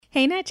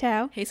Hey, Nat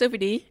Chow. Hey, Sophie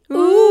D.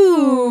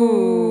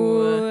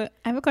 Ooh.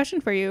 I have a question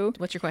for you.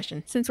 What's your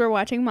question? Since we're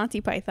watching Monty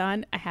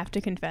Python, I have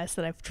to confess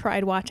that I've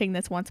tried watching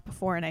this once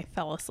before and I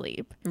fell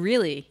asleep.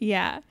 Really?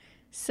 Yeah.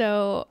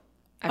 So,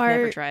 I've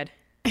never tried.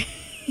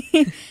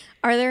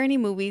 are there any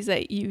movies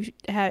that you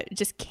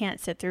just can't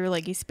sit through,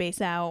 like you space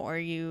out or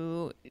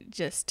you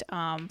just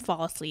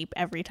fall asleep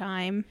every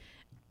time?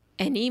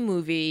 Any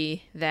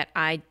movie that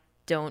I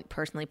don't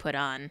personally put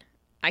on,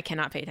 I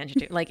cannot pay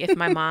attention to. Like, if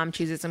my mom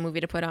chooses a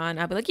movie to put on,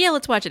 I'll be like, yeah,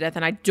 let's watch it. And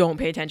then I don't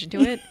pay attention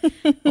to it.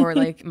 Or,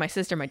 like, my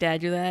sister, my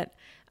dad do that.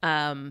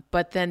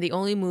 But then the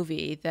only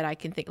movie that I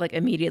can think, like,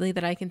 immediately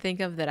that I can think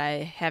of that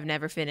I have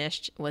never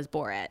finished was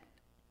Borat.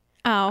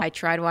 Oh. I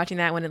tried watching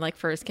that when it, like,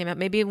 first came out.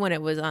 Maybe when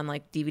it was on,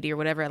 like, DVD or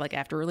whatever, like,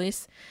 after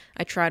release.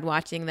 I tried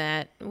watching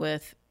that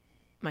with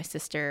my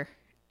sister,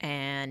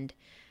 and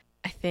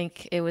I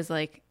think it was,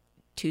 like,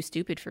 too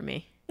stupid for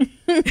me.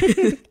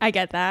 I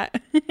get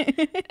that.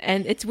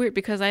 And it's weird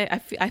because I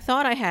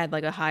thought I had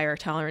like a higher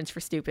tolerance for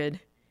stupid,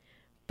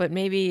 but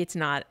maybe it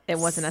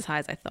wasn't as high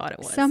as I thought it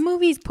was. Some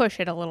movies push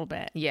it a little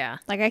bit. Yeah.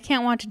 Like I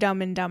can't watch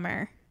Dumb and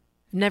Dumber.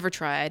 Never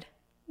tried.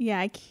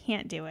 Yeah, I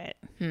can't do it.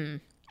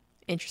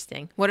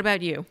 Interesting. What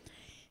about you?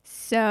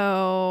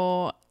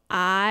 So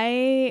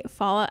okay.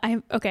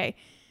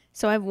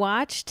 So I've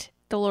watched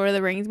the Lord of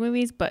the Rings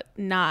movies, but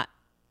not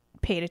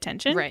paid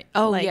attention. Right.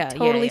 Oh, like, yeah.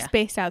 Totally yeah.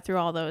 spaced out through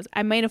all those.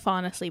 I might have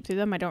fallen asleep through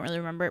them. I don't really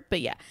remember. But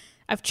yeah,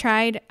 I've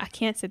tried. I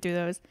can't sit through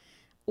those.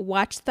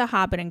 Watched The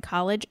Hobbit in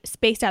college.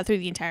 Spaced out through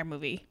the entire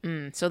movie.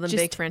 So the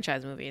big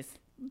franchise movies.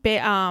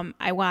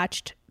 I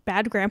watched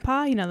Bad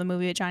Grandpa, the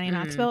movie with Johnny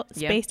Knoxville.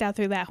 Yep. Spaced out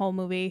through that whole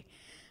movie.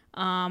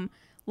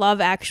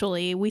 Love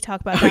Actually. We talk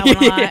about that one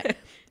a lot.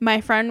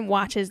 My friend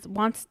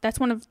that's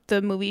one of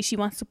the movies she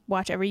wants to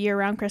watch every year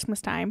around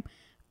Christmas time.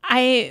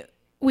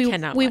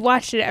 We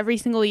watched it every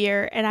single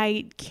year, and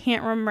I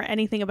can't remember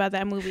anything about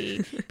that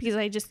movie because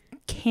I just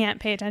can't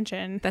pay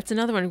attention. That's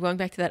another one. Going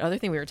back to that other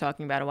thing we were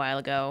talking about a while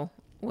ago,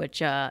 which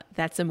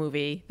that's a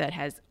movie that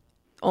has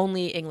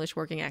only English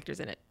working actors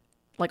in it,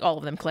 like all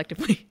of them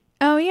collectively.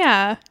 Oh,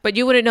 yeah. But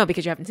you wouldn't know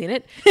because you haven't seen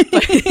it.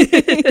 But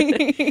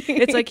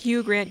it's like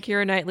Hugh Grant,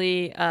 Keira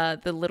Knightley,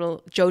 the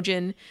little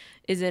Jojen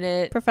is in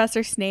it.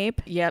 Professor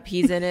Snape. Yep,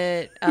 he's in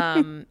it.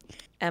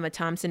 Emma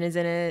Thompson is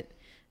in it.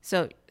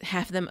 So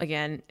half of them,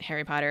 again,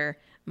 Harry Potter.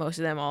 Most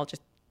of them all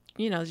just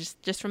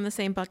from the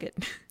same bucket.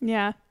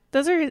 Yeah.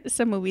 Those are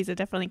some movies that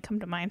definitely come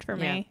to mind for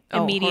me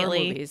immediately.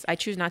 Horror movies. I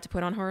choose not to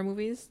put on horror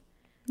movies.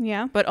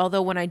 Yeah. But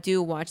although when I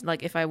do watch,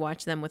 like if I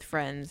watch them with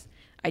friends,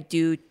 I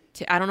do.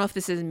 I don't know if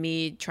this is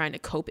me trying to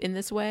cope in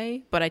this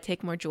way, but I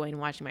take more joy in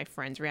watching my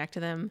friends react to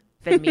them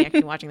than me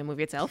actually watching the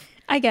movie itself.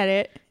 I get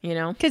it.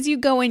 Because you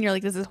go in, you're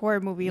like, this is a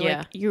horror movie. Yeah.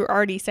 Like you're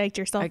already psyched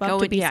yourself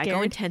up to be scared. I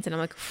go intense and I'm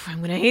like, I'm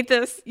going to hate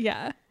this.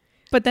 Yeah.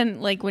 But then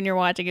like when you're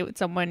watching it with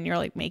someone, you're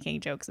like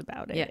making jokes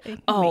about it. Yeah.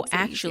 It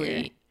actually,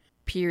 easier.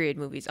 Period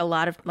movies. A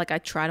lot of, like I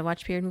try to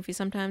watch period movies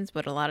sometimes,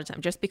 but a lot of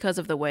times just because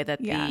of the way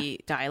that the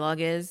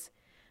dialogue is.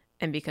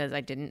 And because I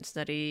didn't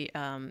study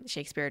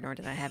Shakespeare, nor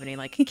did I have any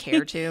like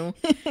care to,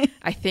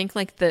 I think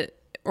like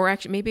or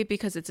actually maybe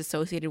because it's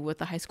associated with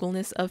the high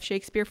schoolness of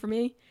Shakespeare for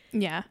me.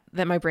 Yeah.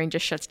 That my brain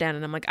just shuts down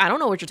and I'm like, I don't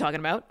know what you're talking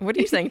about. What are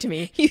you saying to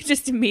me? You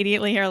just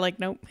immediately are like,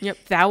 nope. Yep.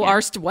 Thou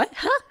art what?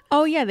 Huh?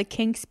 Oh yeah, the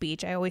King's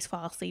Speech. I always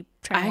fall asleep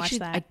trying to watch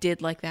that. I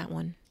did like that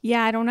one.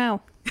 Yeah, I don't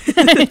know.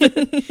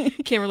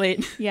 Can't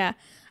relate. Yeah.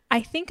 I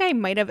think I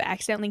might have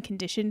accidentally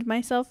conditioned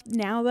myself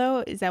now,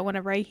 though, is that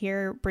whenever I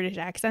hear British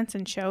accents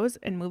in shows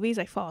and movies,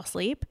 I fall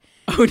asleep.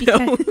 Oh,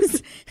 no.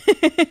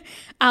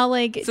 I'll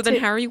like... So then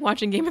how are you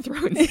watching Game of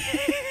Thrones?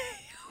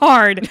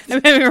 Hard.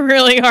 I'm having a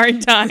really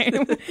hard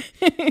time.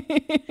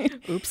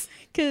 Oops.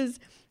 Because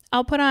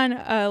I'll put on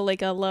a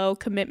low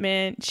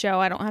commitment show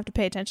I don't have to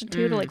pay attention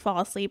to like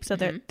fall asleep so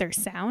that there's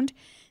sound.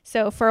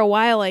 So for a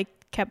while, I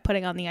kept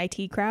putting on the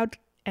IT Crowd,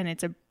 and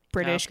it's a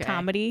British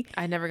comedy.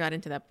 I never got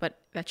into that, but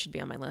that should be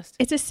on my list.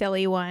 It's a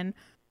silly one,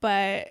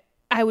 but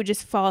I would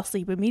just fall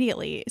asleep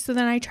immediately. So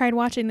then I tried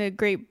watching the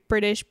Great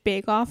British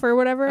Bake Off or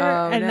whatever,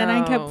 then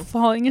I kept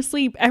falling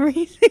asleep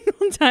every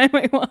single time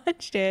I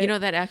watched it.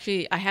 That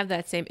actually, I have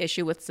that same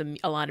issue with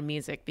a lot of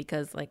music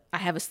because like I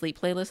have a sleep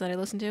playlist that I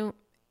listen to,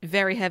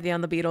 very heavy on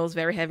the Beatles,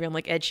 very heavy on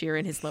like Ed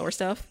Sheeran, his slower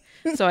stuff.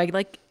 So I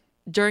like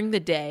during the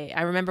day,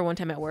 I remember one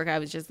time at work, I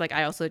was just like,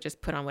 I also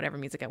just put on whatever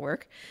music at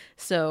work.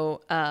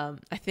 So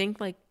I think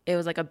like it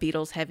was like a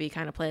Beatles heavy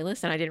kind of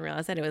playlist. And I didn't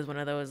realize that it was one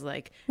of those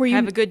like,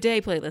 have a good day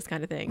playlist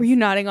kind of thing. Were you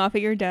nodding off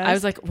at your desk? I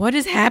was like, what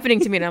is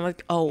happening to me? And I'm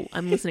like, oh,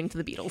 I'm listening to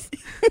the Beatles.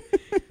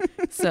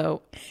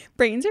 So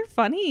brains are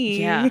funny.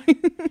 Yeah.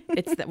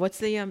 It's that. What's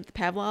the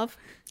Pavlov?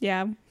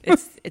 Yeah.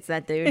 It's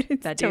that dude.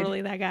 It's that dude.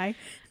 Totally that guy.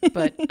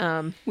 But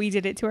we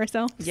did it to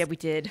ourselves. Yeah, we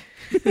did.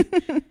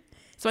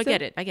 So I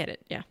get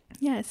it. Yeah.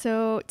 Yeah.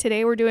 So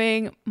today we're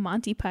doing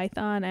Monty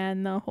Python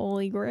and the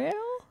Holy Grail.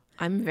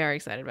 I'm very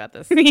excited about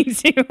this. Me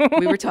too.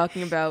 We were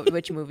talking about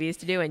which movies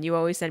to do, and you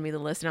always send me the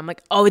list, and I'm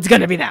like, oh, it's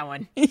going to be that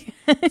one. So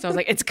I was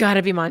like, it's got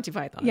to be Monty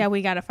Python. Yeah,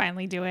 we got to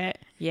finally do it.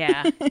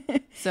 Yeah.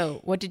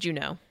 So what did you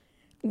know?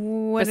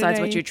 Besides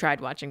what you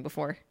tried watching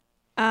before?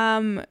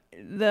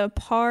 The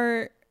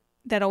part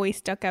that always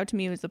stuck out to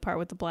me was the part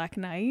with the Black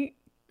Knight.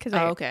 Because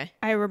okay.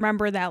 I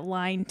remember that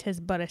line, "'Tis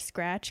but a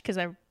scratch," because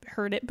I've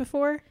heard it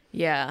before.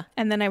 Yeah.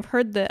 And then I've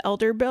heard the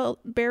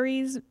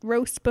elderberries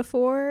roast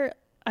before.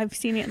 I've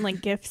seen it in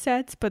like gift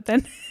sets, but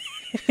then,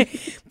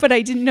 but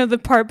I didn't know the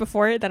part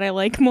before it that I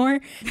like more.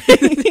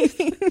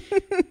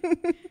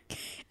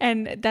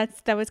 And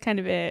that was kind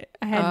of it.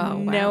 I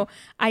had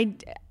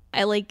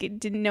I like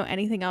didn't know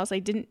anything else. I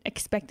didn't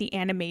expect the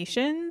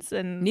animations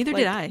and neither like,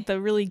 did I. The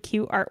really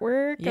cute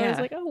artwork. Yeah. I was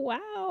like, oh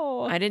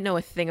wow. I didn't know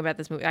a thing about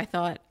this movie. I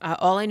thought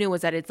all I knew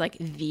was that it's like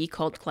the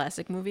cult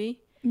classic movie.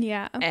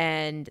 Yeah.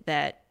 And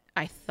that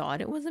I thought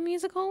it was a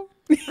musical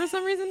for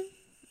some reason.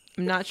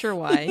 I'm not sure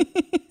why.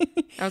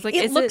 I was like,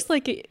 it looks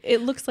like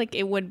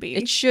it would be.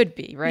 It should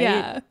be, right?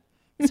 Yeah.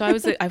 So I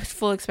was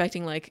full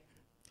expecting like,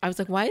 I was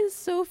like, why is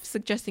Soph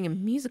suggesting a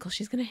musical?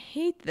 She's gonna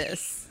hate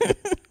this.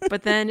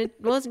 But then it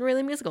wasn't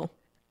really a musical.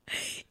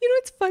 You know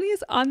what's funny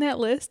is on that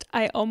list,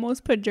 I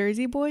almost put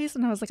Jersey Boys,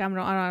 and I was like, I'm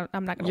not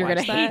gonna. You're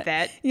watch gonna hate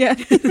that. Yeah.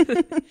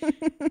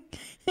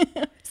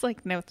 It's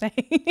like no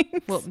thanks.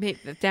 Well, maybe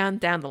down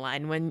the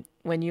line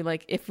when you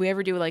like, if we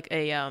ever do like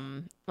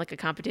a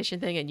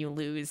competition thing and you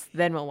lose,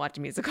 then we'll watch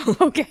a musical.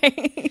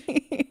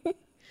 Okay.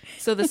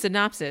 So the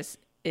synopsis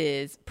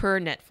is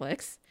per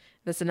Netflix.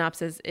 The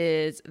synopsis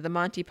is the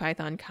Monty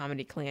Python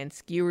comedy clan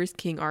skewers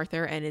King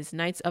Arthur and his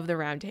Knights of the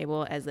Round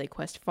Table as they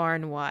quest far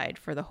and wide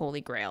for the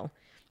Holy Grail.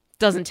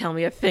 Doesn't tell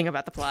me a thing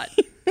about the plot.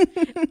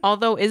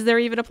 Although, is there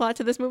even a plot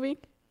to this movie?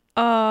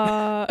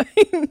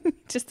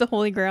 Just the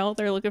Holy Grail.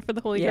 They're looking for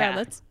the Holy Yeah.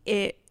 Grail. That's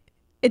it.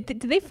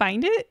 Did they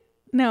find it?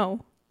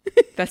 No.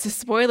 That's a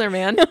spoiler,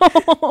 man.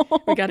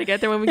 We got to get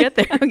there when we get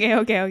there.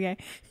 Okay.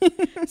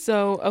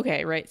 So,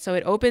 okay, right. So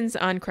it opens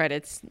on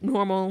credits,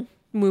 normal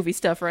movie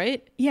stuff,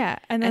 right? Yeah,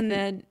 and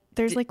then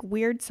there's like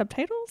weird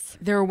subtitles.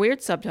 There are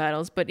weird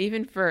subtitles, but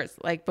even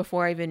first, like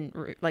before I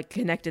even like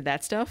connected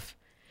that stuff,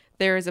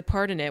 there is a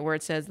part in it where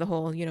it says the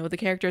whole, the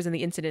characters and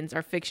the incidents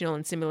are fictional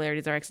and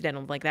similarities are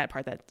accidental, like that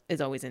part that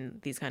is always in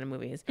these kind of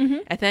movies. Mm-hmm.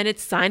 And then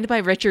it's signed by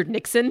Richard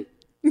Nixon.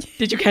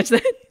 Did you catch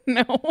that?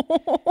 No.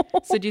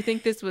 So do you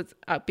think this was,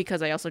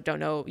 because I also don't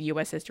know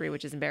U.S. history,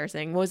 which is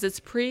embarrassing, was this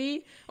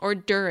pre or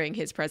during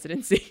his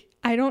presidency?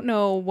 I don't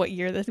know what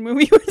year this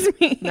movie was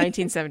made.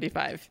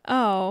 1975.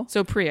 Oh.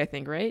 So pre, I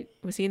think, right?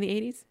 Was he in the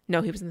 80s?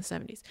 No, he was in the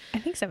 70s. I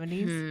think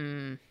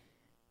 70s.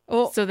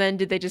 Well, so then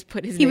did they just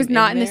put his He name was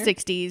not in the there?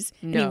 60s.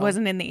 No. And he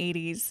wasn't in the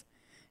 80s.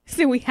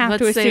 So we have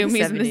to Let's say assume the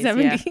he's in the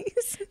 70s, 70s.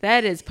 yeah.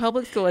 That is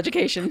public school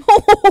education.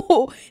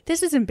 Oh,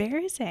 this is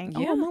embarrassing.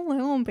 Yeah. Oh, I'm a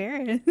little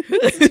embarrassed.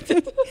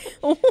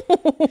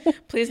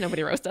 Please,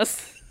 nobody roast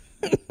us.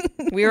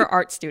 We are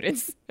art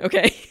students,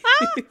 okay?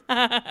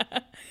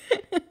 I'm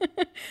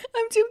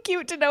too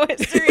cute to know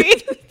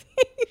history.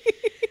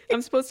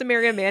 I'm supposed to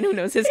marry a man who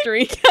knows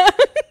history.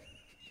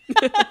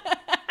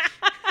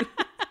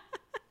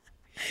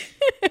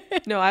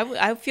 No,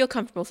 I feel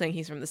comfortable saying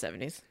he's from the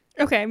 70s.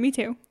 Okay, me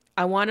too.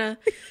 I want to,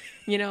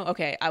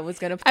 okay, I was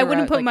going to I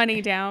wouldn't put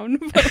money down.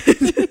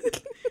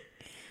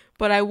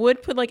 But I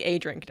would put like a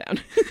drink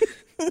down.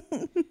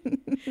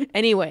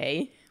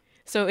 Anyway,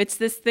 so it's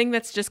this thing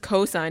that's just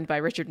co-signed by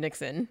Richard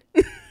Nixon.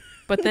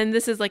 But then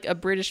this is like a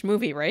British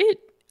movie, right?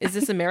 Is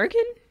this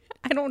American?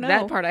 I don't know.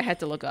 That part I had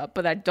to look up,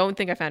 but I don't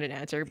think I found an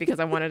answer because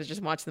I wanted to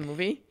just watch the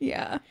movie.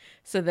 Yeah.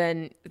 So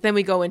then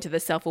we go into the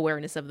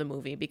self-awareness of the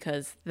movie,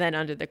 because then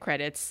under the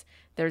credits,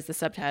 there's the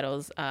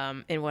subtitles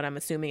in what I'm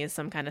assuming is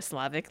some kind of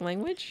Slavic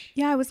language.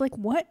 Yeah, I was like,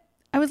 what?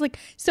 I was like,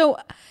 so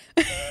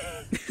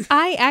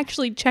I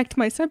actually checked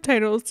my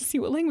subtitles to see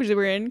what language they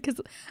were in,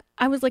 because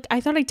I was like, I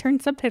thought I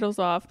turned subtitles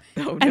off.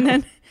 Oh, no. And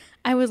then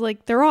I was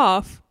like, they're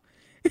off.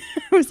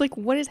 I was like,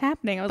 what is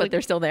happening? I was But like,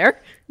 they're still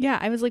there? yeah,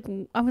 I was like,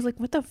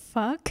 what the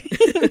fuck?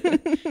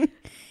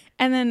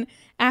 And then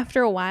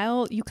after a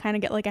while, you kind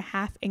of get like a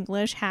half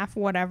English, half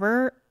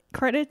whatever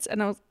credits,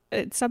 and I was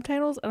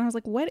subtitles, and I was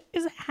like, what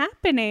is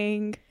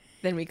happening?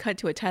 Then we cut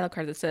to a title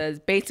card that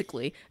says,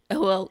 basically, oh,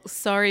 well,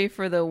 sorry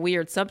for the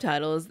weird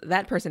subtitles.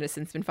 That person has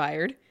since been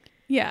fired.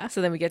 Yeah.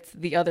 So then we get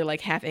the other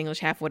like half English,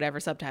 half whatever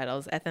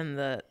subtitles. And then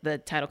the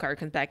title card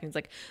comes back and it's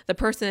like, the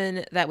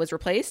person that was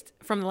replaced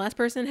from the last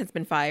person has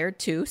been fired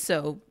too.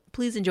 So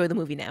please enjoy the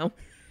movie now.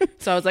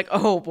 So I was like,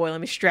 oh boy,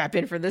 let me strap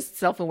in for this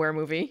self-aware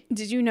movie.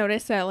 Did you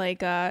notice that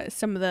like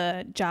some of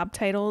the job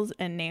titles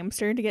and names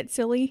started to get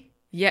silly?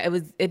 Yeah,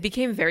 it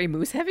became very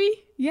moose heavy.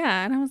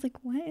 Yeah. And I was like,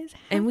 what is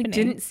happening? And we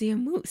didn't see a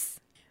moose.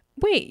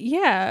 Wait,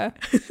 yeah.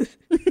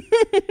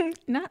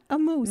 Not a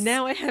moose.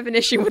 Now I have an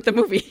issue with the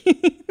movie.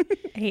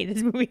 I hate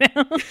this movie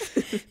now.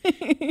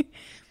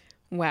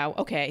 Wow.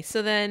 Okay.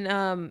 So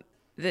then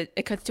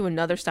it cuts to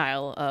another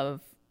style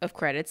of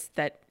credits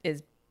that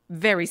is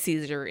very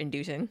Caesar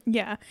inducing.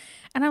 Yeah.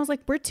 And I was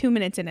like, we're 2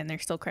 minutes in and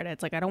there's still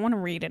credits. Like, I don't want to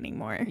read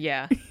anymore.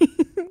 Yeah.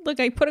 Look,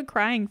 I put a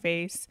crying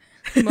face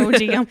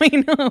emoji on my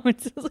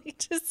notes. I was like,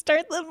 just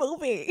start the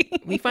movie.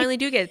 We finally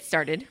do get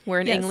started.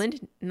 We're in Yes.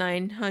 England,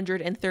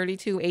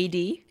 932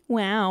 AD.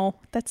 Wow.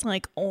 That's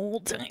like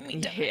old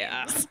timey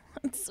Yeah. times.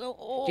 It's so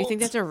old. Do you think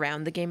that's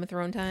around the Game of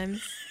Thrones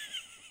times?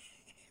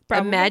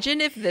 Probably.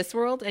 Imagine if this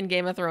world and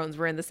Game of Thrones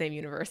were in the same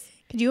universe.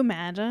 Could you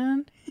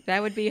imagine?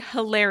 That would be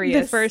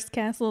hilarious. The first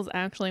castle is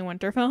actually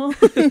Winterfell.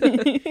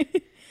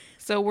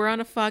 So we're on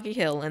a foggy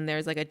hill, and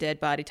there's like a dead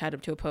body tied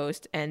up to a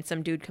post, and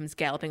some dude comes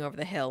galloping over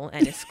the hill,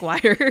 and his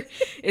squire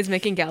is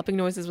making galloping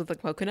noises with the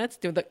coconuts,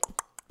 doing the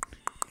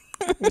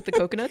with the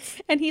coconuts,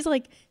 And he's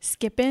like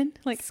skipping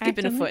a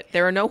skipping a foot.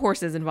 There are no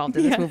horses involved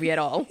in this movie at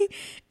all.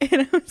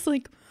 And I was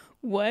like,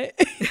 what?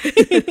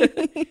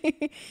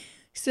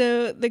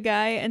 So the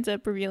guy ends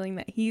up revealing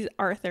that he's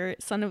Arthur,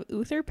 son of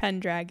Uther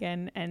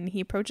Pendragon, and he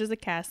approaches the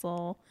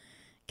castle,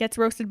 gets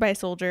roasted by a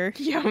soldier.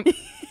 Yeah.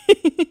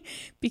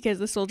 Because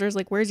the soldier's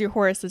like, where's your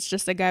horse? It's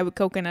just a guy with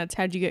coconuts.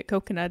 How'd you get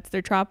coconuts?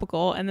 They're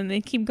tropical. And then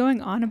they keep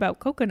going on about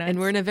coconuts. And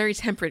we're in a very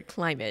temperate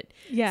climate.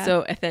 Yeah.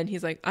 So and then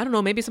he's like, I don't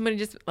know, maybe somebody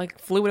just like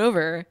flew it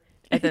over.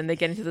 And then they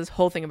get into this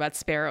whole thing about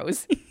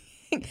sparrows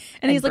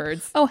and he's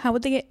birds. like, oh, how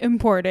would they get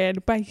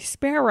imported? By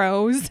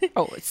sparrows.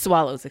 Oh,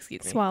 swallows,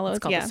 excuse me. Swallows,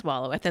 It's called yeah. a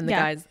swallow. And then the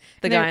Yeah.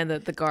 guy and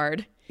the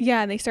guard.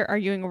 Yeah, and they start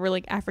arguing over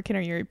like African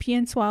or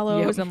European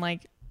swallows Yep. and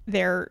like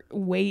their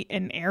weight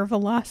and air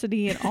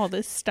velocity and all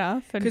this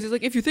stuff. And Because it's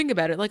like, if you think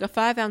about it, like a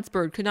 5-ounce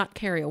bird could not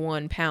carry a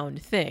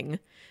 1-pound thing.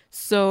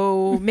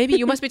 So maybe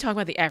you must be talking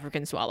about the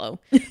African swallow.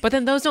 But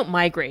then those don't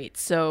migrate.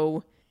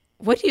 So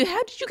how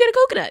did you get a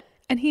coconut?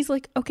 and he's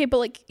like, okay, but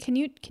like, can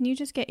you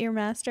just get your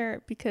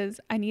master, because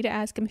I need to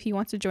ask him if he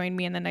wants to join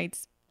me in the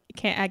knights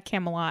at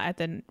Camelot at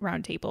the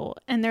round table.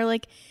 And they're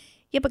like,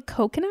 yeah, but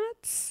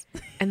coconuts.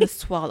 And the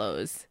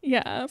swallows.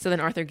 Yeah. So then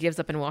Arthur gives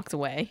up and walks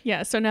away.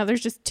 Yeah, so now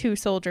there's just two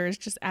soldiers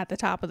just at the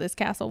top of this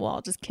castle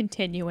wall, just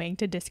continuing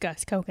to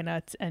discuss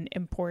coconuts and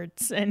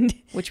imports and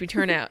Which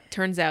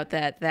turns out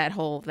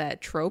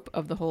that trope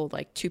of the whole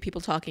like two people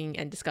talking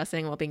and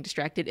discussing while being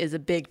distracted is a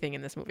big thing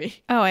in this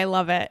movie. oh, I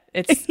love it.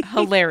 It's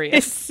hilarious.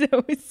 It's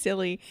so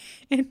silly.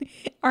 And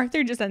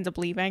Arthur just ends up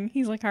leaving.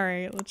 He's like, all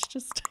right, let's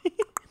just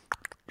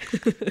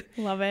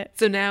love it.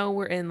 So now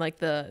we're in like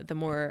the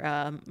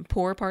more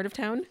poor part of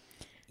town.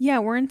 Yeah,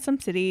 we're in some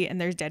city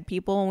and there's dead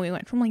people, and we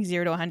went from like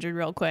 0 to 100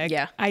 real quick.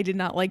 Yeah. I did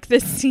not like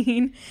this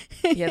scene.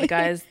 Yeah, the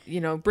guy's,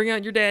 bring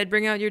out your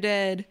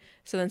dead.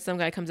 So then some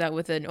guy comes out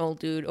with an old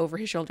dude over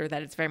his shoulder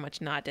that is very much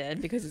not dead,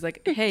 because he's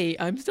like, hey,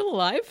 I'm still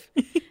alive.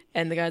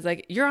 And the guy's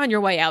like, you're on your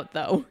way out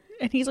though.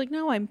 And he's like,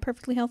 no, I'm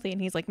perfectly healthy.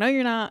 And he's like, no,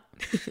 you're not.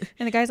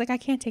 And the guy's like, I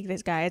can't take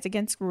this guy. It's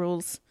against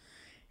rules.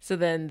 So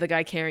then the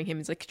guy carrying him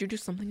is like, could you do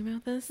something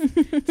about this?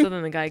 So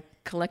then the guy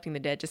collecting the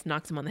dead just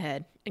knocks him on the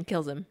head and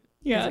kills him.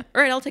 Yeah. He's like,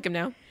 all right, I'll take him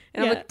now.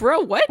 And I'm Yeah. like, bro,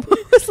 what?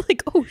 I was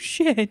like, oh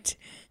shit.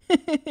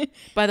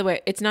 By the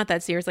way, it's not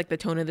that serious. Like the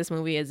tone of this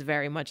movie is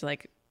very much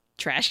like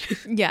trash.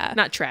 Yeah.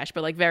 Not trash,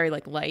 but like very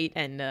like light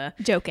and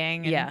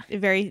Joking. And Yeah.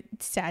 very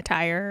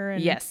satire.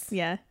 And, Yes.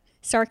 Yeah.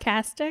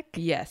 Sarcastic,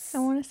 yes. I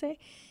want to say.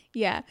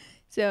 Yeah.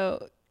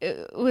 So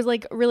it was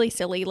like really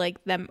silly,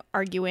 like them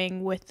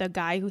arguing with the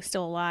guy who's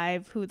still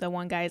alive, who the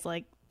one guy's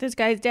like, this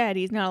guy's dead,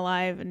 he's not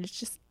alive. And it's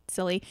just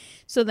silly.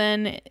 So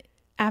then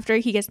after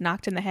he gets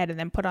knocked in the head and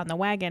then put on the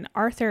wagon,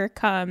 Arthur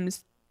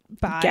comes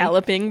by.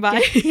 Galloping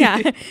by.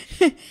 Yeah.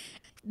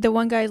 The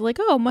one guy's like,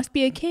 oh, must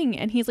be a king.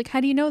 And he's like,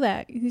 how do you know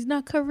that? He's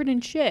not covered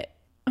in shit.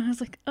 I was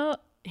like, oh,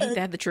 Ain't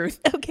that the truth?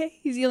 okay.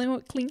 He's the only one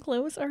with clean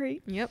clothes. All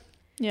right. Yep.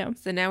 Yeah.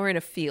 So now we're in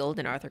a field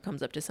and Arthur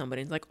comes up to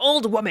somebody and he's like,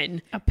 old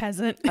woman. A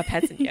peasant. A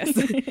peasant, yes.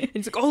 And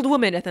he's like, old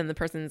woman. And then the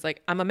person's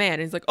like, I'm a man.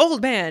 And he's like,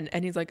 old man.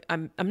 And he's like,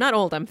 I'm not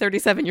old. I'm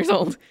 37 years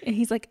old. And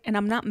he's like, and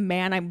I'm not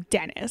man, I'm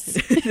Dennis.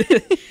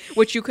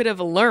 Which you could have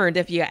learned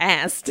if you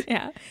asked.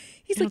 Yeah.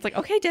 He's And I was like,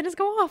 okay, Dennis,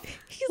 go off.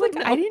 he's like,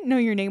 no. I didn't know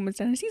your name was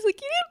Dennis. He's like,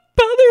 you didn't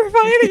bother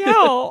finding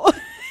out.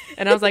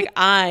 And I was like,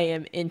 I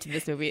am into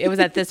this movie. It was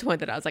at this point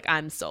that I was like,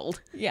 I'm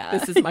sold. Yeah.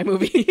 This is my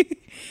movie.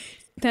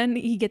 Then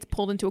he gets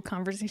pulled into a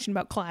conversation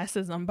about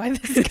classism by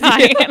this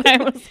guy. And I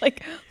was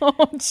like,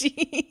 oh,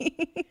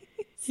 gee.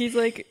 He's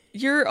like,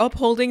 you're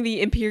upholding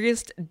the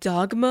imperialist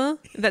dogma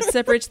that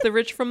separates the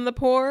rich from the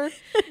poor.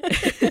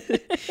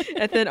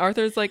 And then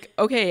Arthur's like,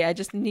 okay, I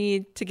just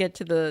need to get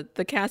to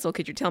the castle.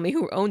 Could you tell me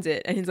who owns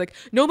it? And he's like,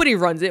 nobody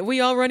runs it. We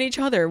all run each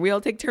other. We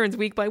all take turns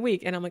week by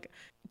week. And I'm like,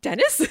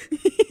 Dennis?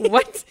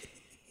 What?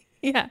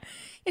 Yeah.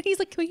 And he's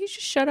like, can you just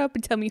shut up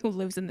and tell me who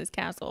lives in this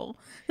castle?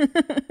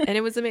 And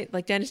it was amazing.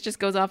 Like, Dennis just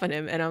goes off on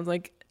him. And I was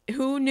like,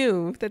 who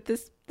knew that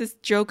this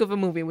joke of a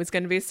movie was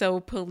going to be so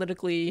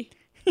politically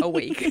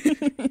awake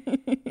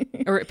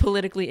or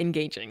politically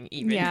engaging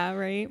even? Yeah,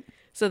 right.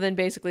 So then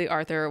basically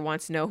Arthur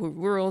wants to know who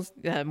rules,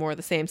 more of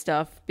the same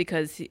stuff,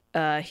 because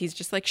he's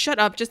just like, shut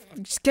up, just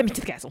get me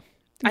to the castle.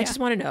 I Yeah. just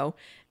want to know.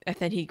 And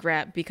then he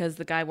because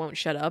the guy won't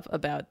shut up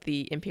about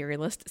the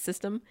imperialist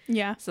system.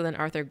 Yeah. So then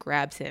Arthur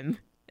grabs him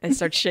and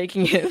starts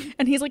shaking him.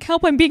 And he's like,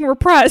 help, I'm being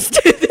repressed.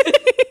 He's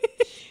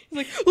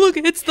like, look,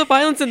 it's the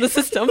violence in the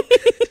system.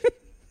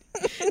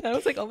 And I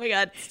was like, oh my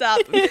God,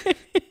 stop.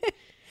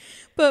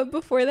 But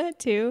before that,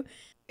 too,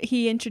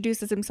 he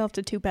introduces himself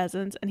to two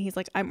peasants and he's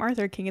like, I'm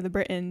Arthur, King of the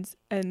Britons.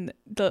 And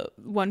the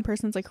one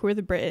person's like, who are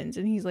the Britons?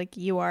 And he's like,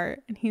 you are.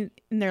 And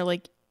they're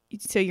like,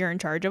 so you're in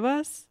charge of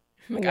us?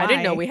 Like, I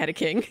didn't know Why? we had a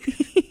king.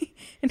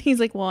 And he's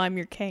like, well, I'm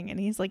your king. And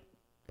he's like,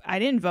 I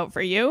didn't vote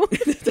for you.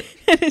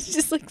 And it's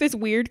just like this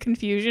weird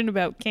confusion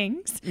about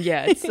kings.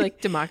 Yeah, it's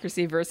like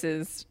democracy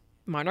versus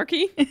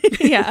monarchy.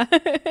 Yeah.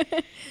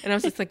 And I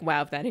was just like,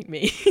 wow, that ain't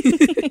me.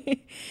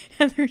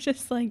 And they're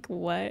just like,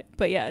 what?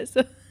 But yeah,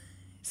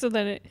 so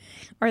then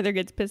Arthur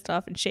gets pissed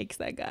off and shakes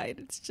that guy. And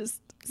it's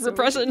just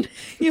Repression.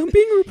 I'm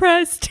being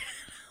repressed.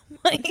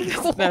 Like,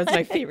 That was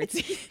my favorite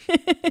scene.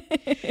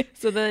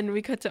 So then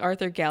we cut to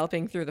Arthur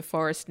galloping through the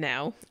forest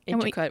now,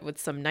 intercut with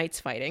some knights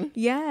fighting.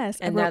 Yes.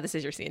 And now this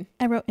is your scene.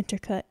 I wrote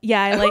intercut.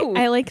 Yeah,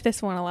 I like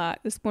this one a lot.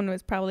 This one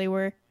was probably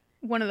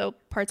one of the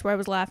parts where I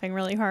was laughing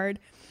really hard.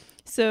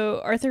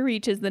 So Arthur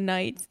reaches the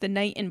knights. The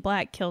knight in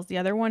black kills the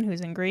other one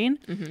who's in green.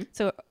 Mm-hmm.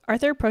 So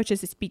Arthur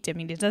approaches to speak to him.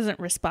 He doesn't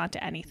respond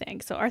to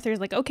anything. So Arthur's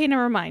like, okay,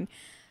 never mind.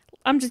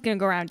 I'm just going to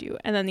go around you.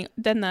 And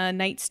then the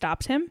knight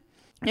stops him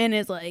and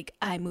is like,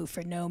 I move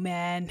for no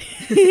man.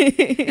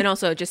 And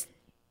also, just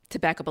to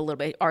back up a little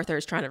bit, Arthur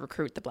is trying to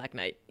recruit the Black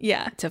Knight.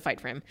 Yeah. To fight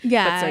for him.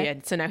 Yeah.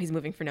 So now he's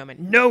moving for no man.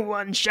 No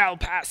one shall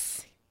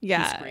pass.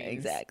 Yeah,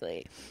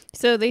 exactly.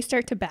 So they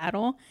start to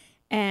battle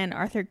and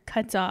Arthur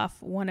cuts off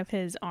one of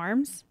his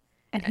arms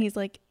and he's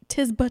like,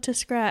 'tis but a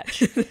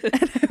scratch.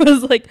 And I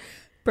was like,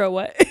 bro,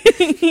 what?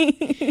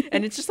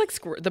 And it's just like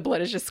the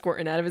blood is just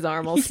squirting out of his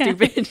arm all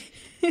stupid.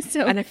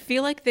 And I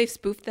feel like they've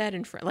spoofed that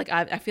in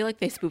I feel like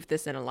they spoofed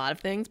this in a lot of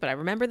things, but I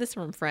remember this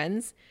from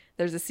Friends.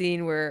 There's a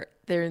scene where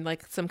they're in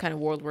like some kind of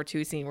World War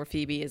II scene where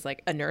Phoebe is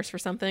like a nurse for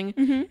something,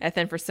 and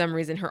then for some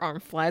reason her arm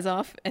flies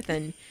off, and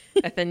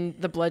then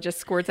the blood just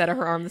squirts out of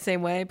her arm the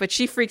same way, but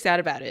she freaks out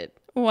about it.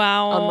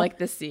 Wow. Unlike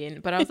this scene.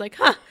 But I was like,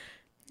 huh.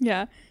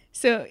 Yeah.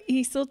 So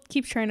he still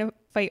keeps trying to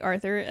fight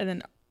Arthur, and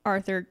then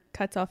Arthur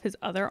cuts off his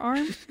other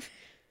arm.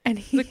 And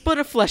he's like, but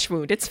a flesh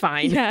wound, it's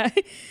fine. Yeah.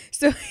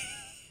 So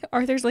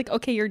Arthur's like,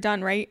 okay, you're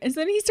done, right? And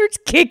then he starts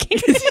kicking.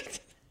 It's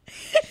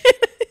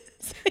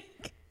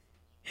like,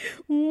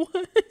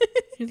 what?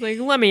 He's like,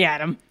 let me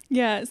at him.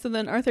 Yeah. So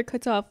then Arthur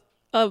cuts off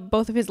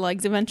both of his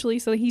legs eventually.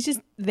 So he's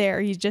just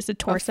there. He's just a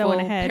torso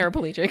and a head.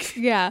 Paraplegic.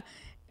 Yeah.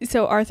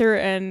 So Arthur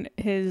and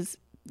his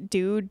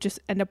dude just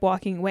end up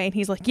walking away, and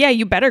he's like, yeah,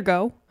 you better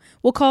go.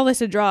 We'll call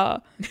this a draw,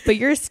 but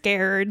you're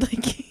scared.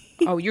 Like,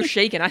 oh, you're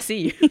shaking. I see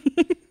you.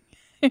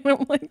 And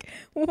I'm like,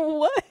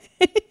 what?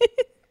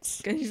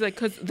 And he's like,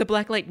 because the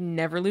Black Light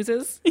never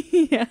loses.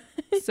 Yeah.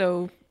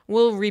 So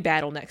we'll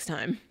rebattle next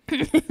time.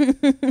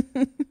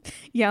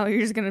 Yeah,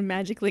 you're just gonna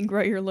magically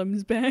grow your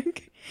limbs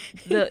back.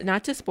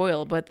 Not to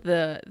spoil, but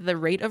the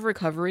rate of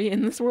recovery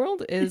in this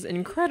world is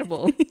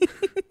incredible.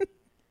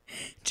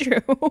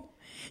 True.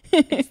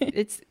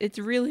 It's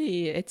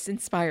really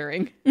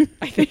inspiring,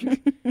 I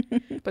think.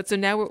 But so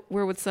now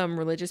we're with some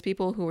religious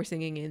people who are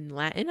singing in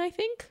Latin, I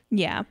think.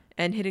 Yeah.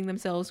 And hitting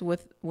themselves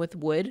with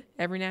wood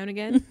every now and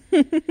again.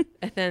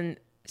 And then,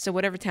 so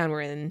whatever town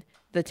we're in,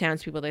 the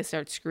townspeople, they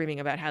start screaming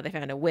about how they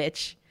found a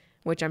witch,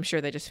 which I'm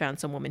sure they just found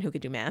some woman who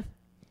could do math.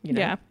 You know?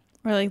 Yeah.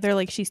 Or like, they're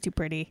like, she's too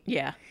pretty.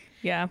 Yeah.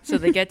 Yeah. So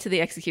they get to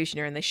the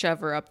executioner and they shove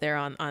her up there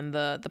on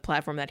the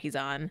platform that he's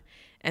on.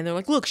 And they're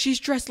like, look, she's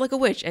dressed like a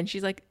witch. And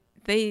she's like,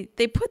 they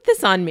put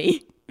this on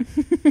me.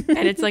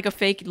 And it's like a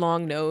fake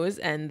long nose.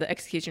 And the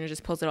executioner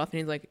just pulls it off and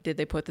he's like, did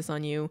they put this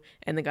on you?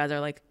 And the guys are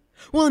like,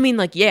 well, I mean,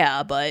 like,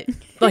 yeah, but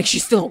like,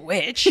 she's still a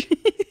witch.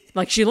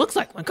 Like, she looks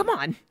like one. Come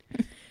on.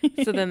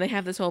 So then they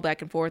have this whole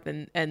back and forth.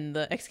 And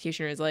the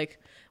executioner is like,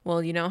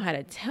 well, you know how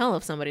to tell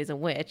if somebody's a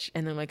witch.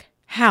 And they're like,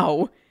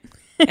 how?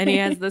 And he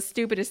has the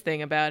stupidest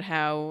thing about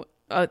how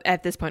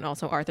at this point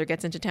also Arthur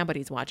gets into town, but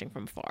he's watching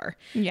from far.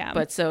 Yeah.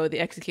 But so the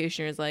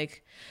executioner is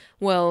like,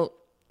 well,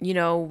 you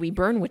know, we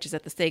burn witches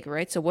at the stake,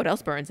 right? So what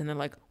else burns? And they're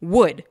like,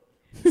 wood.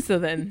 So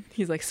then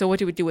he's like, so what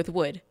do we do with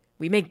wood?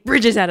 We make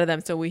bridges out of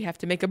them. So we have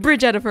to make a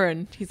bridge out of her.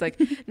 And he's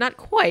like, not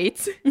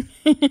quite.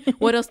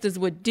 What else does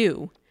wood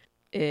do?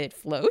 It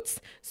floats.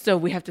 So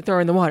we have to throw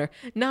her in the water.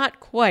 Not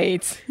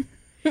quite.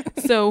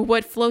 So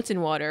what floats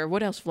in water?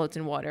 What else floats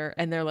in water?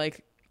 And they're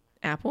like,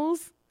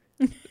 apples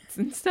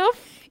and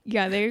stuff.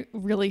 Yeah, they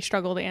really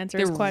struggle to answer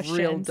his questions.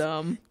 They're real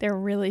dumb. They're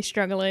really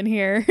struggling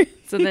here.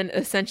 So then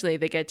essentially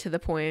they get to the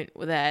point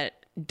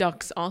that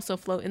ducks also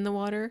float in the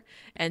water.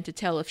 And to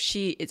tell if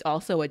she is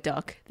also a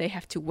duck, they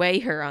have to weigh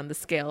her on the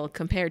scale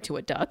compared to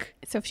a duck.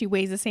 So if she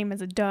weighs the same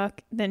as a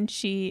duck, then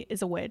she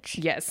is a witch.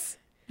 Yes.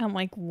 I'm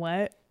like,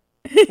 what?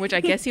 Which I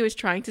guess he was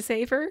trying to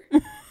save her.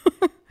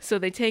 So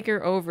they take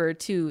her over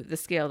to the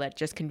scale that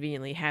just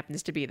conveniently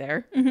happens to be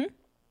there. Mm-hmm.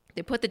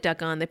 They put the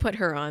duck on, they put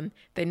her on,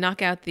 they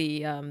knock out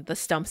the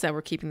stumps that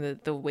were keeping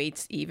the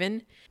weights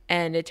even,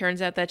 and it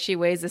turns out that she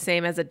weighs the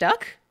same as a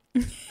duck.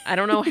 I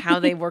don't know how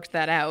they worked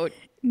that out.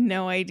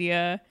 No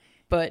idea.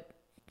 But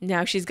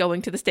now she's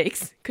going to the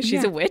stakes because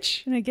she's a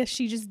witch. And I guess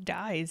she just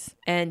dies.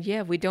 And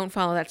yeah, we don't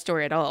follow that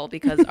story at all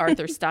because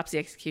Arthur stops the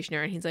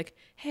executioner and he's like,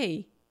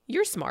 hey,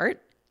 you're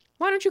smart.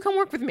 Why don't you come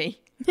work with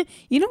me?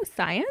 You know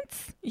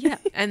science? Yeah.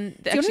 And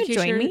the Do you want to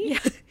executioner, join me?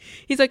 yeah,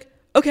 he's like,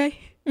 okay,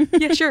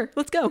 yeah, sure,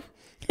 let's go.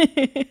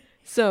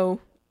 So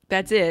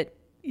that's it.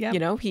 Yeah. You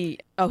know,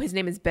 his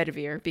name is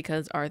Bedivere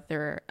because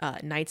Arthur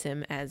knights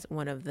him as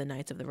one of the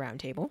Knights of the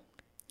Round Table.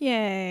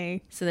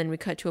 Yay. So then we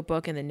cut to a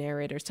book and the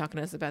narrator's talking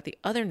to us about the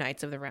other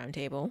Knights of the Round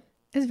Table.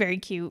 It's very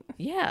cute.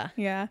 Yeah.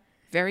 Yeah.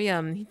 Very,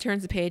 he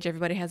turns the page.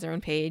 Everybody has their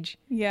own page.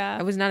 Yeah.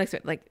 I was not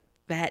expecting, like,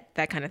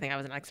 that kind of thing. I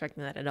was not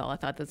expecting that at all. I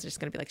thought this was just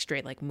going to be, like,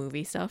 straight, like,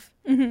 movie stuff.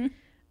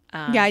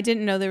 Mm-hmm. Yeah, I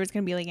didn't know there was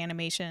going to be, like,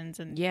 animations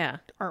and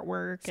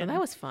artwork. So that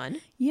was fun.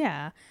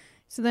 Yeah.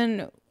 So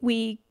then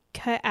we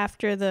cut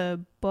after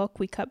the book.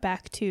 We cut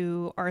back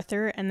to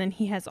Arthur, and then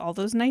he has all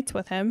those knights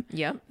with him.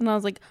 Yep. And I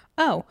was like,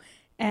 oh.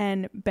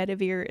 And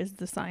Bedivere is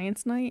the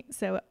science knight.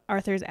 So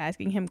Arthur's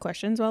asking him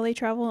questions while they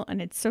travel,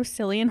 and it's so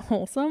silly and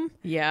wholesome.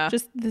 Yeah.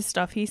 Just the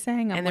stuff he's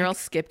saying. And they're all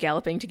skip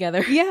galloping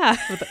together. Yeah.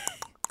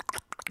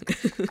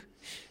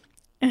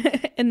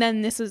 And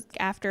then this is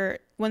after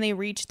when they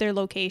reach their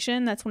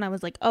location. That's when I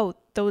was like, oh,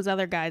 those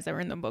other guys that were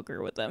in the book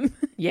are with them.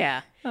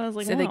 Yeah. I was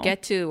like, so they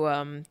get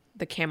to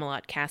the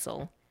Camelot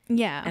Castle.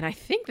 Yeah. And I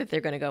think that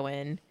they're going to go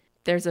in.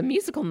 There's a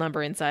musical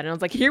number inside. And I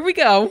was like, here we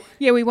go.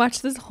 Yeah, we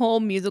watched this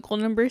whole musical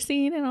number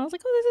scene. And I was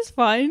like, oh, this is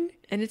fun.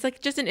 And it's like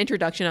just an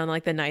introduction on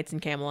like the knights in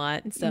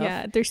Camelot and stuff.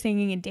 Yeah, they're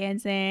singing and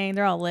dancing.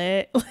 They're all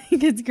lit. Like,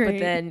 it's great. But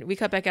then we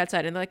cut back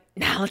outside and they're like,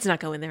 nah, let's not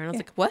go in there. And I was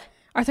like, what?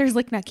 Arthur's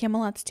like, nah,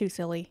 Camelot's too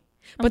silly.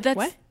 But that's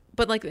what?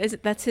 But like,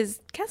 that's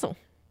his castle.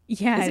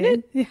 Yeah, isn't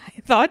it? Yeah,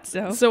 I thought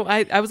so. So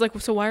I was like,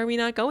 so why are we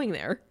not going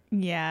there?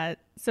 Yeah.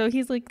 So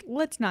he's like,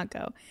 let's not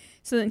go.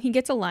 So then he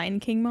gets a Lion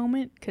King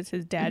moment because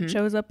his dad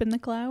shows up in the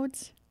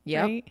clouds.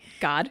 Yep. Right?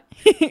 God.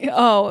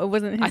 Oh, it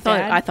wasn't his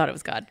dad? I thought it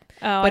was God.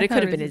 Oh, but it it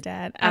could have been his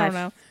dad. I don't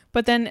know.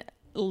 But then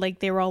like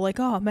they were all like,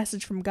 oh, a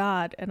message from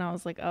God. And I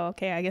was like, oh,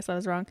 okay, I guess I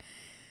was wrong.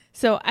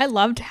 So I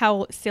loved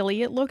how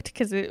silly it looked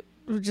because it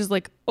was just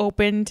like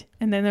opened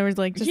and then there was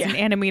like just an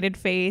animated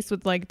face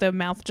with like the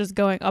mouth just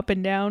going up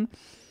and down.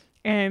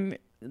 And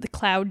the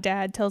Cloud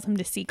Dad tells him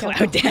to seek out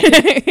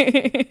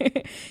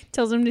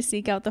tells him to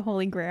seek out the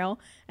Holy Grail.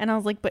 And I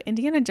was like, but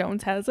Indiana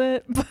Jones has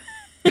it.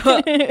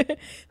 I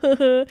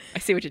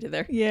see what you did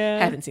there. Yeah.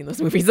 I haven't seen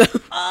those movies though.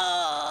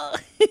 Oh.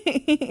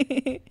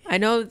 I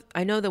know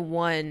the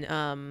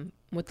one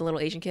with the little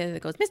Asian kid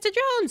that goes, Mr.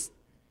 Jones.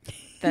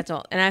 That's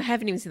all. And I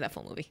haven't even seen that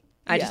full movie.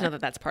 I just know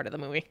that that's part of the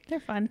movie.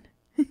 They're fun.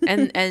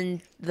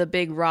 and the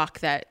big rock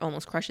that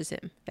almost crushes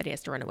him that he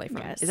has to run away from.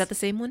 Yes. Is that the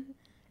same one?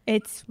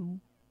 It's,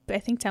 I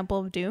think, Temple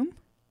of Doom.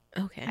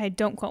 Okay. I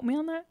don't quote me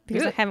on that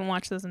because I haven't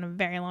watched those in a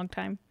very long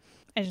time.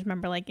 I just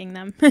remember liking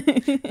them.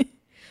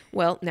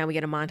 Well, now we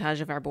get a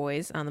montage of our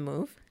boys on the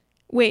move.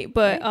 Wait,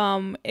 but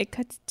it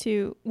cuts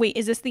to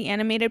is this the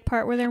animated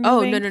part where they're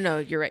moving? Oh no,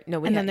 you're right.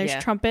 No, and then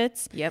there's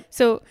trumpets. Yep.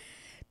 So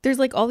there's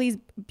like all these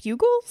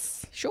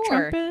bugles,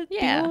 trumpet,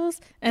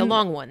 bugles, and the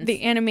long ones,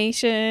 the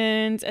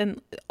animations,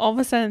 and all of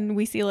a sudden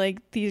we see like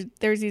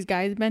there's these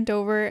guys bent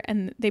over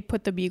and they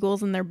put the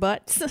bugles in their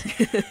butts,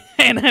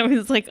 and I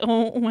was like,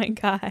 oh my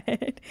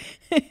god.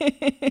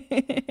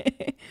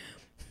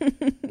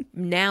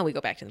 Now we go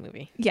back to the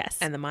movie. Yes.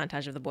 And the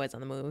montage of the boys on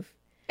the move.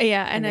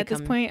 Yeah, and at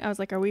this point I was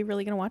like, are we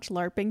really gonna watch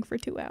LARPing for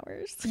 2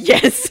 hours?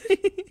 Yes.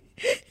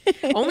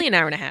 Only an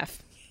hour and a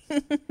half.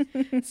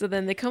 So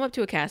then they come up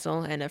to a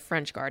castle and a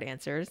French guard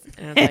answers.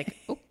 And I was like,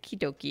 okie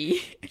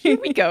dokie. Here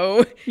we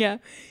go. Yeah.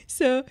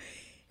 So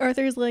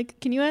Arthur's like,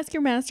 can you ask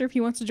your master if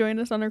he wants to join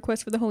us on our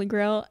quest for the Holy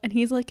Grail? And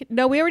he's like,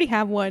 no, we already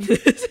have one.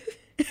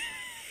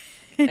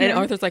 And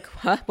Arthur's like,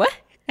 huh? What?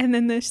 And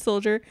then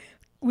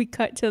we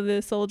cut to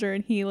the soldier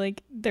and he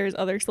like, there's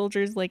other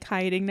soldiers like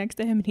hiding next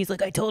to him. And he's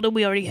like, I told him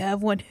we already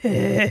have one.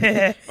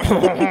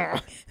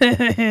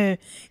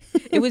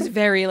 It was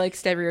very like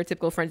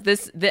stereotypical French.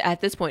 At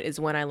this point is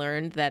when I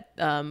learned that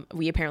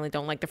we apparently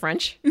don't like the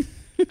French.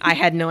 I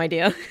had no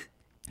idea.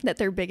 That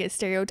their biggest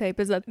stereotype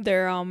is that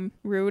they're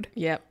rude.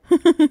 Yep.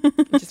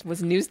 It just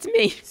was news to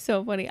me.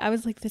 So funny. I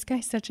was like, this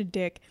guy's such a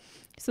dick.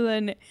 So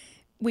then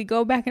we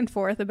go back and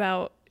forth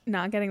about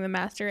not getting the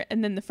master,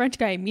 and then the French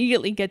guy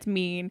immediately gets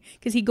mean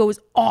because he goes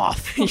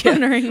off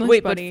on our English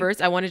Wait, buddy. but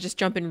first I want to just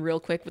jump in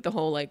real quick with the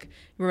whole like,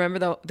 remember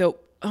the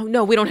oh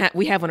no, we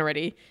have one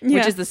already,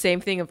 which is the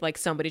same thing of like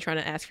somebody trying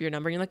to ask for your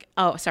number and you're like,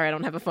 oh sorry, I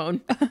don't have a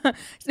phone.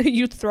 So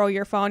you throw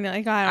your phone, you're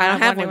like, I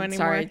don't have one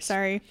anymore.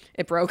 Sorry,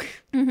 it broke.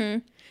 Mm-hmm.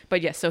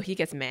 But yes, so he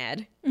gets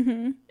mad,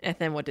 and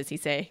then what does he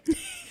say?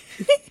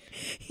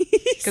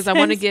 Because I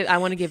want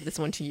to give this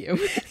one to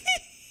you.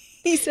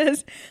 He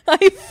says, I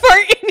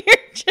fart in your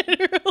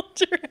general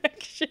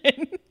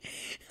direction.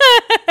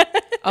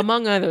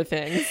 Among other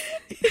things.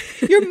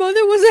 Your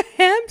mother was a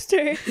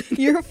hamster.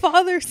 Your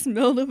father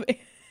smelled of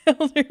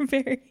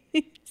elderberries.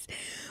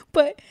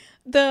 But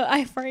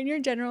I fart in your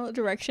general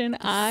direction,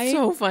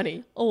 so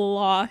funny.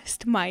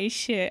 Lost my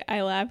shit.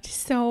 I laughed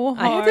so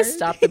hard. I had to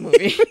stop the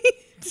movie.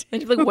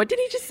 And you're like, what did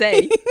he just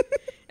say?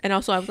 And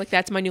also I was like,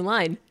 that's my new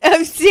line.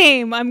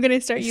 Same. I'm going to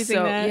start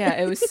using that.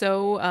 Yeah, it was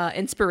so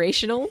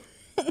inspirational.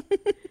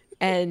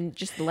 And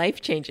just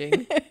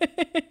life-changing.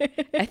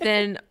 And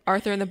then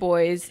Arthur and the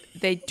boys,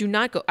 they do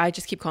not go. I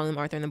just keep calling them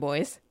Arthur and the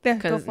boys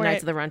because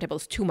Knights of the Round Table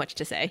is too much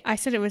to say. I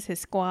said it was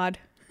his squad.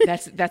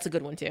 That's a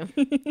good one too.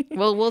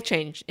 Well, we'll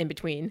change in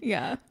between.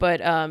 Yeah.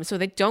 But so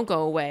they don't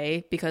go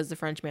away because the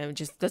Frenchman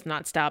just does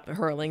not stop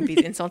hurling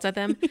these insults at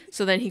them.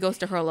 So then he goes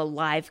to hurl a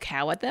live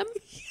cow at them.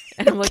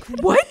 And I'm like,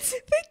 what?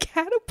 They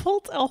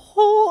catapult a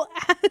whole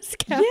ass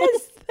cow.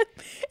 Yes.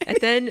 And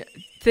then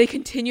they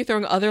continue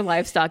throwing other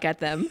livestock at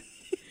them.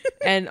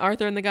 And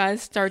Arthur and the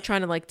guys start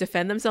trying to like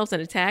defend themselves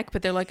and attack,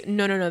 but they're like,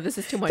 no, this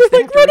is too much.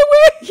 They're like, run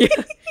away.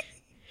 Yeah.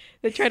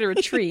 They try to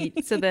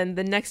retreat. So then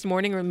the next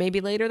morning or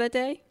maybe later that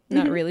day,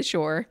 not really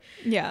sure.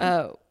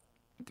 Yeah.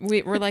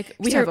 We're like,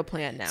 we have a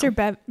plan now. Sir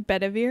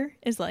Bedivere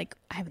is like,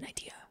 I have an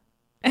idea.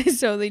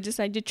 So they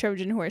decide to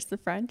Trojan horse the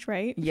French,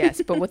 right?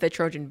 Yes, but with a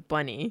Trojan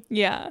bunny.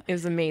 Yeah. It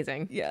was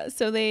amazing. Yeah.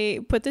 So they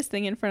put this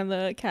thing in front of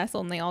the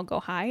castle and they all go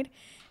hide.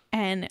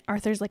 And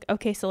Arthur's like,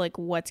 okay, so like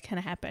what's going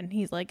to happen?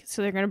 He's like,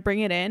 so they're going to bring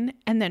it in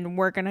and then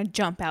we're going to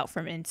jump out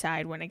from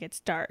inside when it gets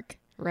dark.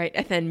 Right.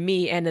 And then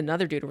me and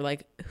another dude were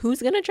like,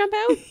 who's going to jump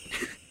out?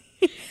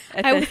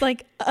 I was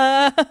like,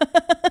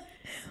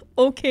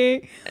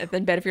 okay. And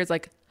then Bedivere's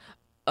like,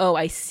 oh,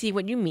 I see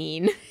what you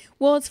mean.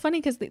 Well, it's funny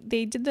because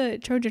they did the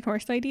Trojan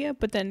horse idea,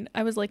 but then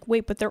I was like,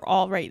 wait, but they're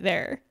all right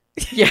there.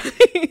 Yeah.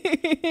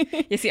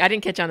 You see, I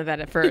didn't catch on to that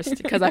at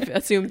first because I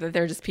assumed that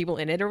they're just people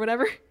in it or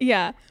whatever.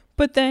 Yeah.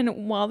 But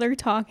then while they're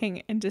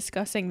talking and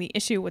discussing the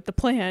issue with the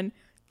plan,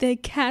 they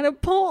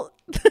catapult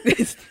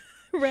the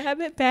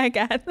rabbit back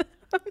at them.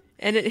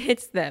 And it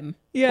hits them.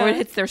 Yeah. Or it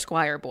hits their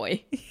squire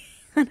boy.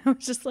 And I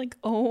was just like,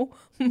 oh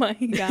my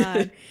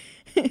God.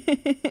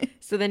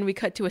 So then we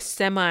cut to a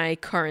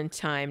semi-current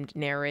timed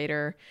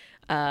narrator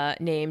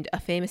named A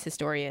Famous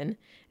Historian.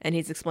 And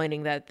he's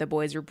explaining that the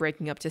boys were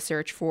breaking up to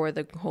search for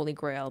the Holy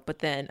Grail. But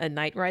then a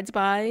knight rides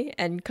by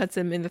and cuts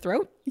him in the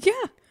throat. Yeah.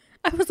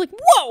 I was like,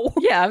 whoa.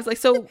 Yeah, I was like,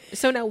 so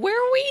now where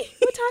are we?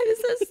 What time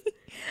is this?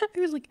 I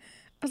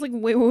was like,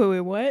 wait,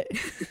 what?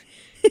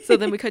 So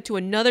then we cut to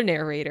another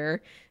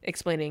narrator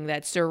explaining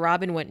that Sir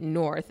Robin went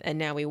north and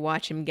now we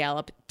watch him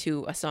gallop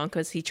to a song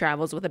because he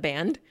travels with a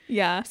band.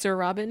 Yeah. Sir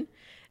Robin.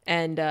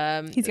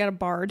 And he's got a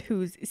bard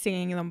who's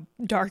singing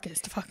the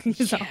darkest fucking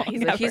song.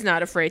 He's like, he's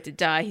not afraid to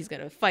die. He's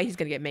going to fight. He's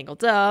going to get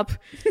mangled up.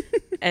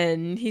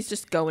 And he's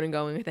just going and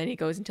going. And then he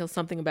goes until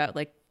something about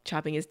like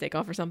chopping his dick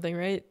off or something,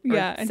 right? Or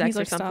yeah. And he's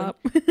like, stop.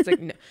 It's like,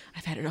 no,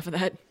 I've had enough of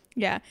that.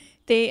 Yeah.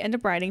 They end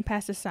up riding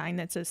past a sign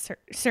that says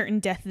certain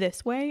death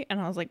this way. And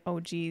I was like, oh,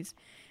 geez.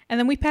 And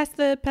then we passed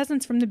the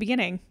peasants from the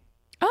beginning.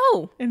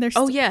 Oh. And they're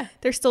yeah.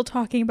 They're still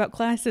talking about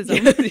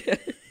classism. Yeah.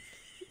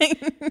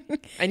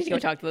 I need to go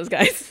talk to those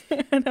guys.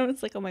 And I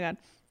was like, oh my God.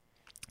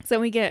 So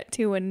we get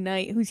to a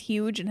knight who's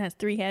huge and has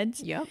 3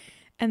 heads. Yep.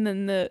 And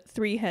then the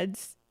 3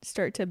 heads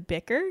start to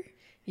bicker.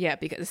 Yeah,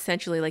 because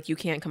essentially, like, you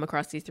can't come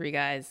across these 3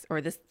 guys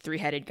or this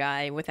 3-headed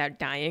guy without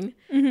dying.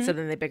 Mm-hmm. So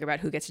then they bicker about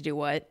who gets to do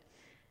what.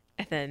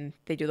 And then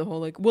they do the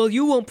whole, like, well,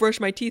 you won't brush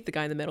my teeth, the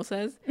guy in the middle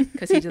says,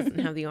 because he doesn't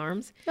have the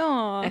arms.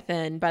 Aww. And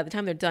then by the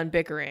time they're done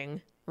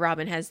bickering,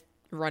 Robin has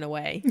run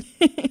away.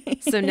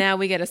 So now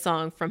we get a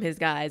song from his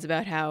guys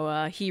about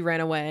how he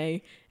ran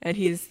away and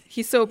he's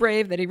so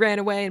brave that he ran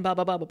away and blah,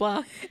 blah, blah, blah, blah.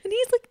 And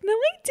he's like, no,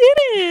 I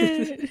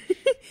didn't.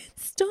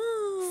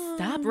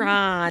 Stop,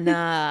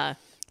 Ron.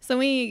 So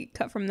we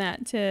cut from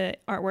that to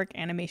artwork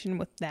animation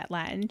with that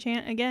Latin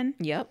chant again.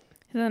 Yep.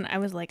 And then I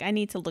was like, I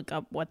need to look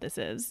up what this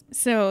is.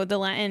 So the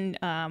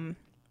Latin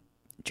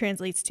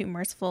translates to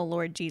merciful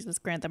Lord Jesus,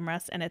 grant them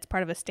rest. And it's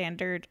part of a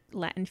standard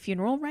Latin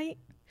funeral rite.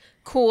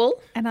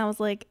 Cool. And I was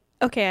like,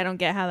 okay, I don't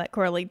get how that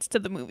correlates to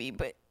the movie,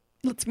 but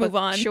let's move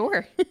on.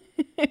 Sure.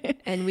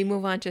 And we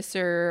move on to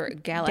Sir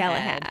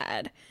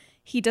Galahad.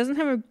 He doesn't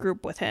have a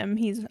group with him.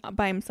 He's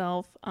by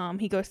himself.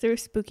 He goes through a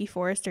spooky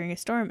forest during a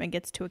storm and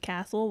gets to a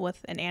castle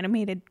with an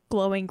animated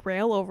glowing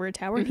grail over a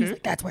tower. And he's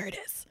like, that's where it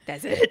is.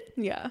 That's it.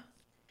 Yeah.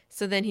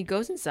 So then he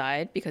goes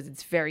inside because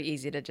it's very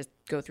easy to just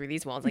go through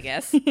these walls, I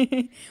guess. Well,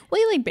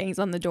 he like bangs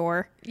on the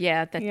door.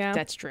 Yeah,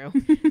 that's true.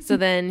 So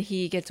then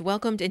he gets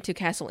welcomed into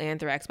Castle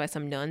Anthrax by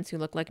some nuns who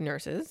look like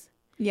nurses.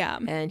 Yeah.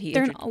 And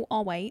they're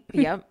all white.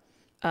 Yep.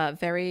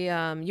 Very,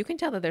 you can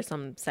tell that there's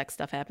some sex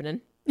stuff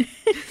happening.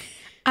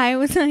 I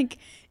was like,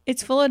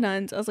 it's full of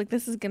nuns. I was like,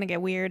 this is going to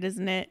get weird,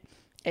 isn't it?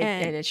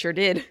 And it sure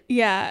did.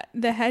 Yeah.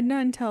 The head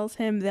nun tells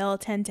him they'll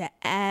attend to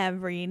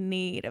every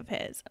need of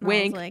his. And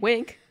wink, like,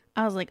 wink.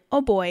 I was like,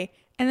 oh boy.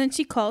 And then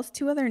she calls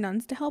 2 other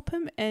nuns to help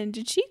him. And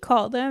did she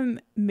call them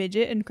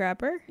Midget and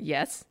Grabber?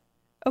 Yes.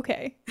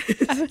 Okay.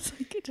 I was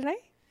like, did I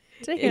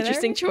hear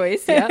Interesting that?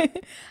 choice, yeah.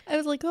 I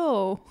was like,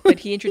 oh. But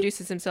he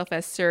introduces himself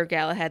as Sir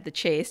Galahad the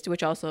Chaste,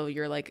 which also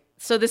you're like,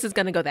 so this is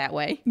going to go that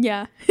way.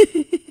 Yeah.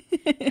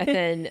 And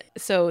then,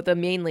 so the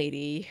main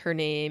lady, her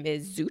name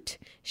is Zoot.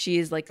 She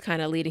is like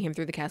kind of leading him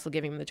through the castle,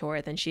 giving him the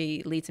tour. Then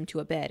she leads him to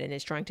a bed and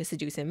is trying to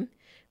seduce him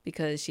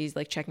because she's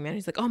like checking him out.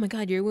 He's like, oh my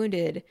God, you're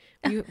wounded.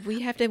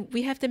 We have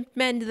to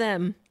mend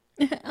them.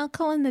 I'll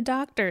call in the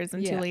doctors.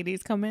 And 2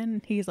 ladies come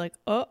in. He's like,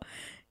 oh.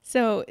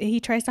 So he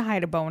tries to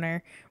hide a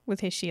boner with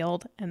his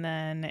shield, and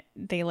then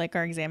they like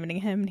are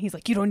examining him, and he's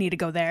like, you don't need to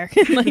go there.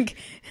 like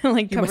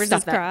covers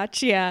his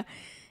crotch. Yeah.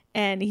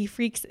 And he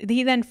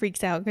then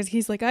freaks out because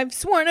he's like, I've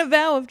sworn a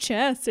vow of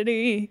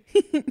chastity.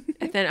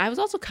 And But then I was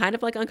also kind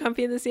of like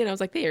uncomfy in the scene. I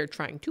was like, they are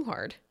trying too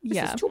hard. This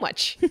Yeah. is too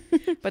much.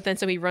 But then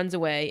so he runs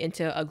away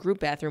into a group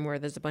bathroom where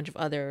there's a bunch of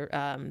other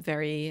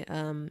very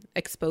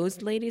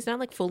exposed ladies, not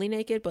like fully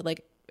naked, but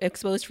like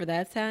exposed for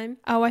that time.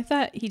 Oh, I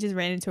thought he just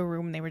ran into a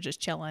room and they were just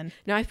chilling.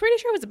 No, I'm pretty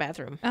sure it was a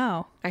bathroom.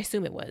 Oh, I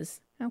assume it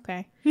was.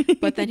 okay.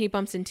 But then he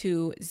bumps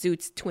into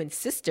Zoot's twin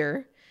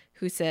sister,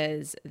 who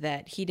says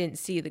that he didn't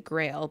see the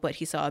Grail, but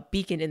he saw a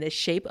beacon in the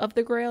shape of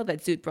the Grail that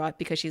Zoot brought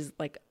because she's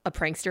like a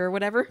prankster or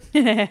whatever.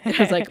 I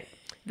was like,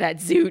 that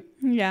Zoot.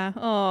 Yeah.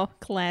 Oh,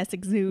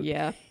 classic Zoot.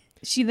 Yeah.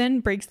 She then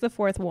breaks the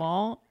fourth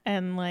wall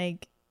and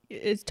like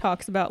it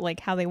talks about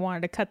like how they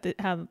wanted to cut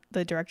how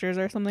the directors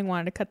or something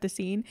wanted to cut the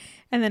scene,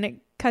 and then it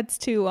cuts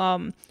to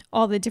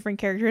all the different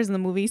characters in the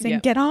movie saying,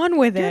 Yep. "Get on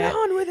with it! Get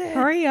on with it!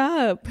 Hurry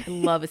up!" I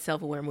love a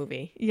self-aware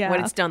movie. Yeah. When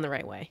it's done the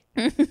right way.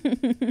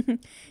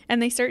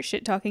 And they start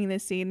shit talking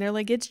this scene. They're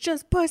like, "It's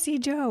just pussy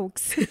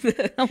jokes."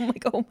 I'm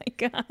like, "Oh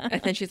my god!"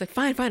 And then she's like,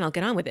 fine, I'll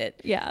get on with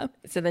it. Yeah.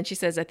 So then she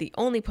says that the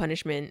only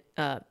punishment,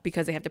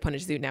 because they have to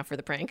punish Zoot now for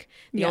the prank,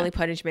 the Yeah. only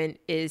punishment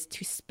is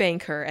to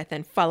spank her and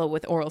then follow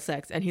with oral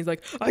sex. And he's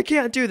like, I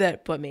can't do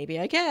that, but maybe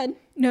I can.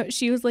 No,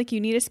 she was like, "You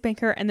need to spank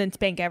her and then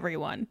spank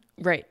everyone."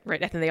 Right.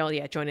 And then they all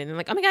join in and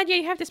like, oh my god, yeah,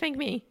 you have to spank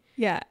me.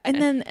 Yeah,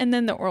 and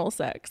then the oral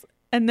sex,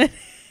 and then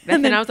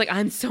And then I was like,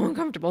 I'm so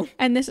uncomfortable.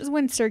 and this is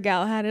when Sir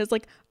Galahad is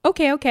like,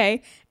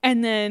 okay,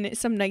 and then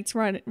some knights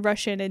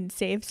rush in and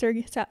save Sir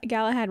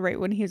Galahad right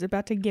when he was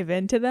about to give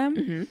in to them,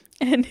 Mm-hmm.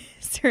 and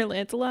Sir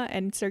Lancelot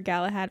and Sir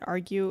Galahad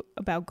argue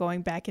about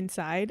going back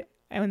inside,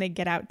 and when they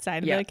get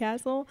outside Yeah. of the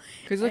castle,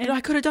 Because he's like, no,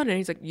 I could have done it. And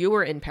he's like, you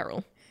were in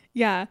peril.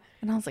 yeah,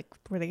 and I was like,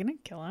 were they gonna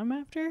kill him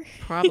after?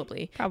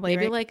 Probably. Probably,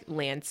 Maybe right? like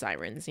land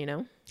sirens, you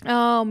know?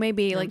 Oh,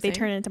 maybe what like I'm they saying?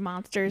 turn into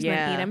monsters and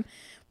Yeah. then eat him.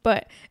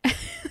 But I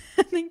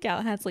think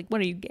Galahad's like,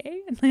 "What are you,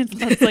 gay?" And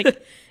Lancelot's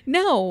like,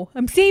 "No,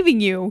 I'm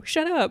saving you.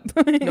 Shut up."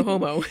 No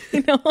homo.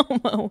 No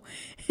homo.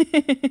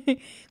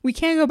 We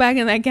can't go back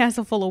in that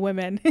castle full of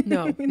women.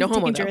 No, It's no homo,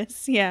 though.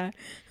 dangerous. Yeah.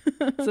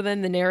 So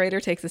then the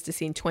narrator takes us to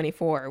scene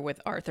 24 with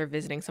Arthur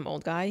visiting some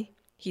old guy.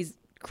 He's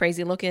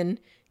crazy looking,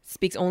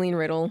 speaks only in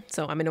riddle,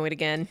 so I'm annoyed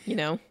again, you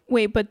know?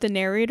 Wait, but the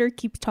narrator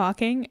keeps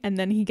talking and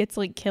then he gets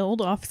like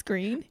killed off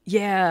screen.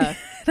 Yeah.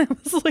 And I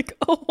was like,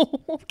 "Oh,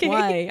 okay."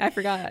 Why? I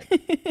forgot.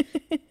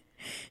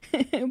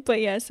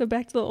 But yeah, so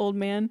back to the old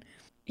man.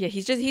 Yeah,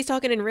 he's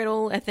talking in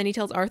riddle, and then he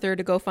tells Arthur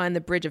to go find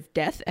the Bridge of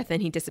Death, and then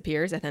he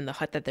disappears, and then the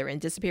hut that they're in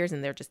disappears,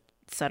 and they're just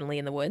suddenly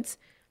in the woods.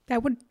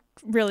 That would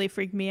really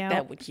freak me out.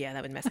 That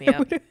would mess me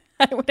up.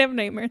 I would have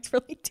nightmares for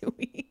like 2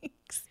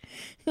 weeks.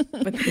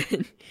 But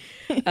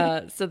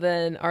then, so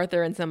then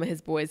Arthur and some of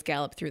his boys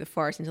gallop through the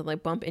forest until they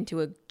bump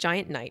into a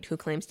giant knight who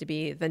claims to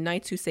be the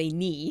knights who say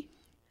 "knee,"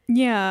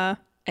 Yeah.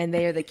 and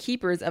they are the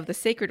keepers of the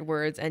sacred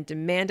words and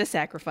demand a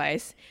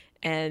sacrifice.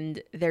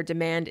 And their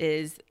demand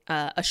is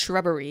a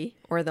shrubbery,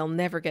 or they'll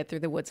never get through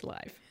the woods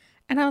alive.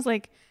 And I was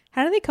like,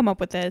 how do they come up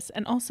with this?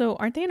 And also,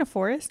 aren't they in a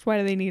forest? Why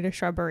do they need a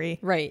shrubbery?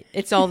 Right.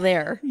 It's all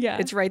there. Yeah.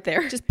 It's right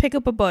there. Just pick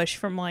up a bush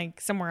from like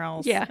somewhere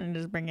else Yeah. and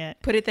just bring it.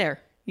 Put it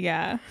there.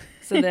 Yeah.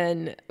 So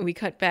then we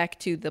cut back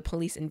to the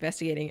police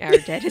investigating our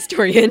dead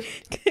historian.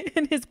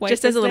 And his wife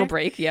Just as is a little there.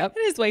 break. Yep.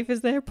 And his wife is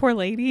there. Poor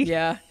lady.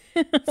 Yeah.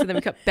 So then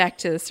we cut back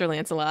to Sir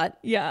Lancelot.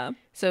 Yeah.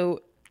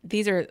 So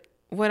these are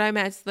what I'm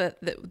at.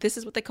 This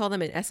is what they call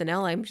them in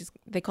SNL.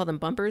 They call them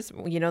bumpers.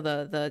 You know,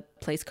 the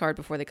place card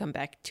before they come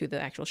back to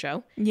the actual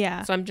show.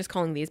 Yeah. So I'm just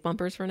calling these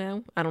bumpers for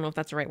now. I don't know if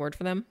that's the right word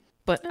for them,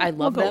 but I we'll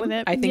love go them. with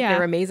it. I think Yeah.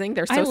 they're amazing.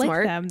 They're so I like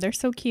smart. them. They're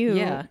so cute.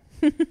 Yeah.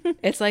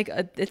 It's like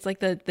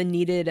the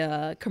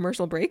needed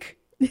commercial break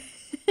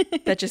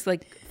that just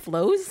like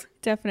flows.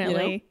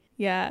 Definitely.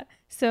 Yeah.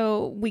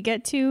 So we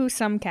get to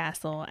some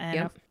castle and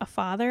Yep. a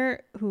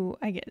father who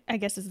I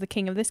guess is the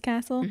king of this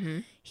castle. Mm-hmm.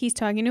 He's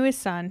talking to his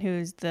son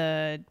who's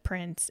the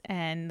prince,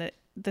 and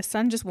the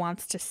son just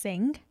wants to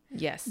sing.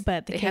 Yes.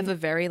 But the they king- have a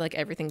very like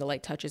everything the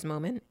light touches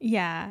moment.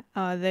 Yeah.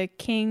 The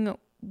king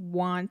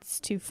wants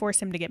to force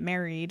him to get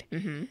married.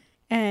 Mm-hmm.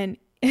 And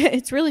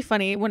it's really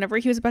funny. Whenever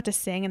he was about to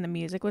sing and the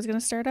music was going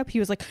to start up, he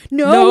was like,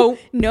 no.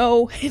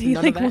 And he None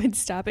of like that. would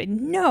stop it.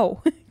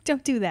 No,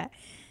 don't do that.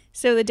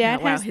 So the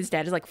dad Wow, has his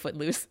dad is like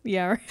footloose.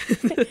 Yeah.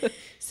 Right.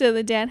 So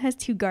the dad has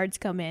 2 guards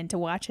come in to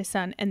watch his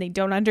son, and they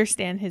don't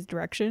understand his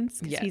directions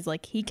because Yeah. he's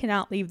like, he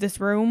cannot leave this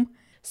room.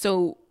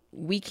 So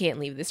we can't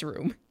leave this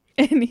room.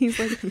 And he's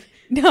like,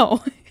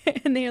 no.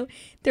 And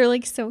they're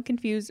like so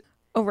confused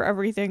over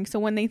everything. So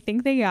when they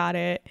think they got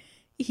it,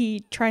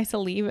 he tries to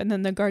leave, and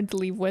then the guards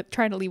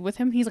try to leave with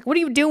him. He's like, what are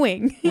you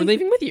doing? We're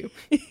leaving with you.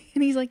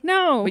 And he's like,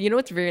 no. But you know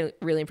what's really,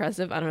 really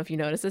impressive? I don't know if you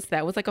noticed this.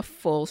 That was like a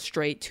full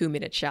straight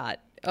 2-minute shot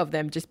of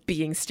them just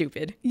being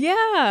stupid.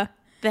 Yeah.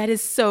 That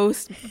is so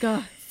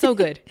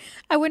good.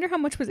 I wonder how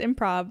much was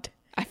improv.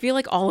 I feel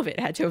like all of it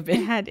had to have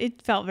been.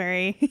 It felt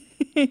very.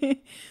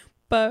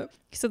 But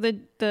so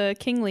the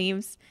king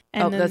leaves,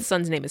 and The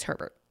son's name is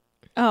Herbert.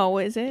 oh,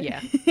 is it?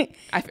 Yeah.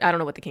 I don't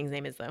know what the king's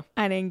name is though.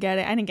 I didn't get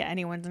it. I didn't get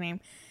anyone's name.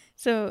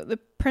 So the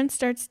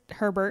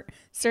Herbert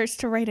starts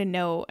to write a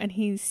note, and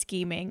he's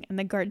scheming, and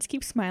the guards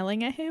keep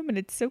smiling at him, and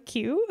it's so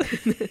cute.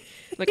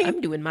 Like,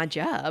 I'm doing my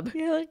job.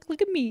 Yeah, like,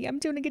 look at me, I'm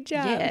doing a good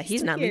job. Yeah,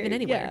 he's not leaving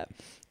anywhere. Yeah.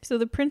 So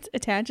the prince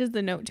attaches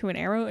the note to an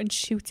arrow and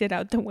shoots it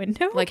out the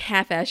window. Like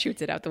half-ass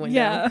shoots it out the window.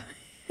 Yeah.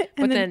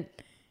 But then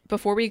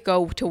before we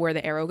go to where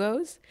the arrow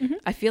goes,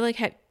 I feel like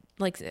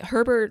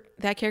Herbert,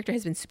 that character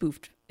has been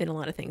spoofed in a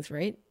lot of things,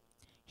 right?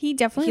 He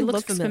definitely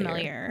looks familiar.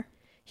 familiar.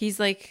 He's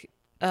like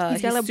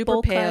He's got a super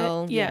bowl cut,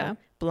 pale, yeah.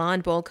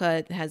 blonde bowl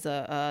cut, has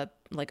a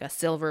like a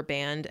silver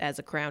band as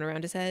a crown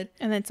around his head.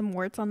 And then some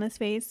warts on his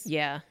face.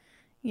 Yeah.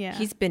 Yeah.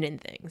 He's been in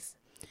things.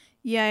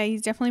 Yeah,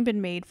 he's definitely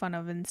been made fun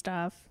of and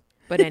stuff.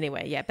 But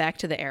anyway, yeah, back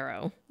to the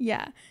arrow.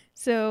 Yeah.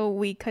 So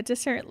we cut to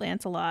Sir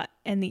Lancelot,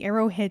 and the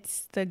arrow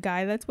hits the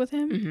guy that's with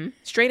him.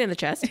 Straight in the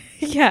chest.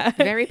 Yeah.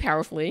 Very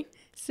powerfully.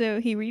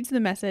 So he reads the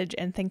message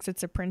and thinks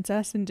it's a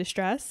princess in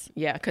distress.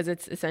 Yeah, because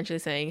it's essentially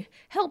saying,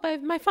 help,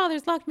 my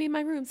father's locked me in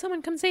my room.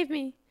 Someone come save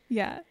me.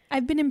 Yeah.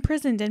 I've been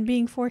imprisoned and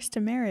being forced to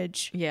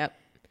marriage. Yep.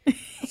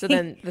 So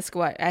then the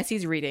squire, as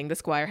he's reading, the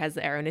squire has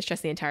the arrow in his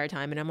chest the entire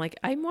time. And I'm like,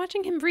 I'm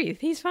watching him breathe.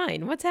 He's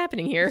fine. What's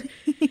happening here?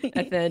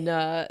 And then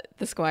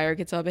the squire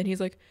gets up and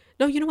he's like,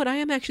 no, you know what? I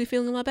am actually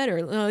feeling a lot better.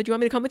 Do you want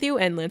me to come with you?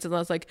 And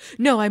Lancelot's like,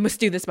 no, I must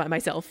do this by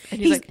myself.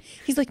 And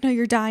he's like, no,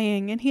 you're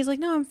dying. And he's like,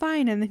 no, I'm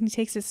fine. And then he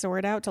takes his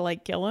sword out to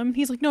like kill him.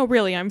 He's like, no,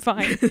 really, I'm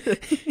fine.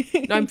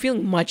 no, I'm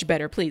feeling much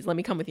better. Please let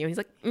me come with you. And he's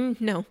like,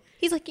 no.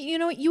 He's like, you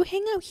know what? You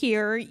hang out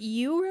here.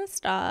 You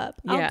rest up.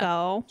 I'll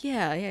go.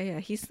 Yeah.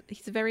 He's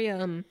a very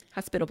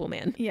hospitable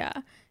man. Yeah.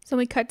 So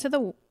we cut to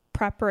the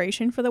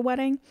preparation for the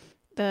wedding.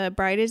 The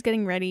bride is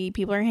getting ready.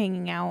 People are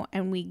hanging out,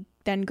 and we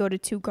then go to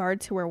two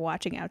guards who are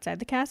watching outside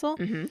the castle.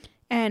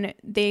 And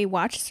they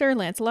watch Sir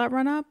Lancelot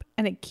run up,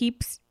 and it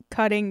keeps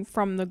cutting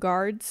from the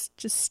guards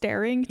just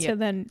staring to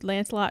then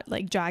Lancelot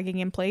like jogging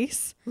in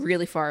place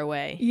really far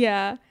away.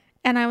 Yeah.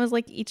 And I was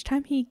like, each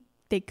time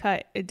they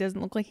cut, it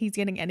doesn't look like he's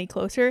getting any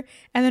closer,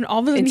 and then all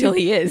of a sudden until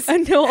he is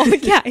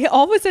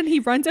all of a sudden he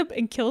runs up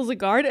and kills a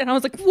guard, and I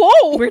was like,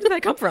 whoa, where did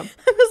that come from?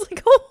 I was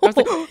like,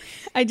 oh,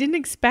 I didn't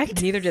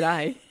expect. Neither did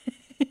I.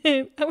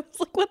 I was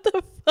like, what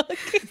the fuck?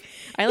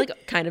 I like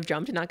kind of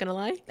jumped, not gonna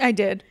lie. I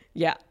did.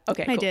 Yeah.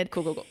 Okay. I cool. did.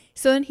 Cool.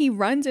 So then he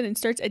runs in and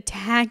starts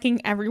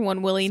attacking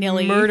everyone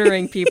willy-nilly.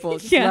 Murdering people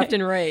left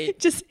and right.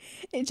 Just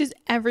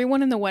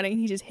everyone in the wedding.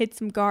 He just hits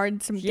some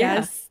guards, some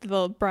guests,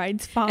 the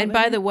bride's father. And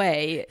by the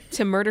way,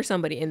 to murder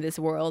somebody in this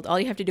world, all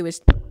you have to do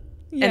is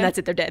and that's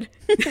it, they're dead.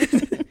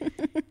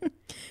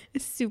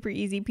 It's super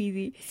easy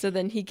peasy. So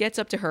then he gets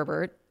up to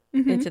Herbert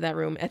into that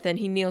room, and then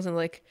he kneels and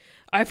like,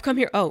 I've come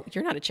here. Oh,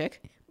 you're not a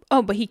chick.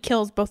 Oh, but he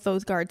kills both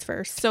those guards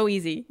first. So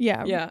easy.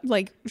 Yeah.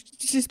 Like,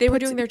 just they were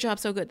doing their job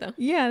so good, though.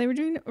 Yeah, they were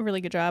doing a really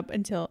good job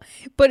until.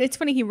 But it's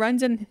funny. He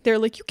runs in. They're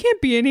like, "You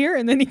can't be in here,"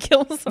 and then he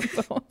kills them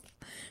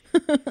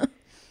both.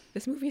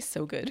 This movie is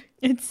so good.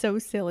 It's so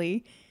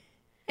silly.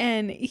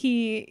 And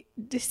he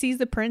just sees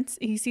the prince.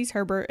 He sees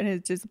Herbert and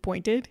is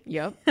disappointed.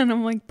 Yep. And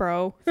I'm like,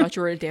 bro. Thought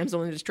you were a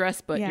damsel in distress,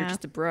 but you're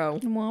just a bro.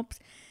 Whoops.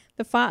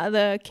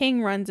 The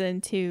king runs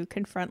in to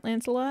confront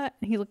Lancelot,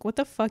 and he's like, what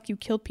the fuck? You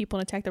killed people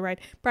and attacked the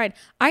bride.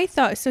 I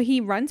thought, so he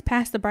runs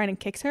past the bride and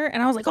kicks her,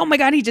 and I was like, oh my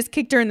god, he just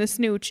kicked her in the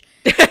snooch.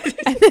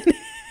 And then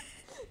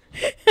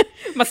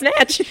my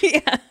snatch.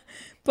 Yeah.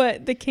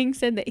 But the king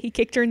said that he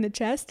kicked her in the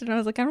chest, and I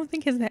was like, I don't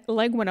think his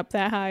leg went up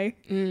that high.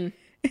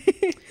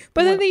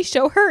 But then they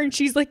show her, and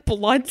she's like,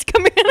 blood's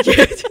coming out of her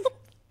mouth.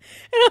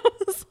 And I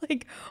was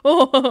like,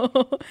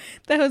 oh,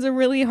 that was a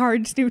really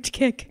hard snooch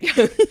kick.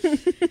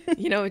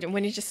 You know,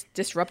 when you just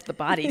disrupt the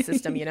body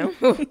system, you know?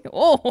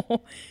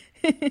 Oh.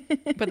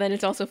 But then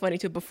it's also funny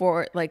too,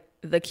 before, like,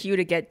 the cue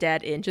to get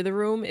Dad into the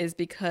room is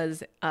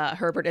because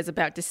Herbert is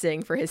about to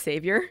sing for his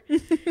savior.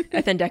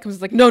 And then Dad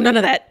comes like, no, none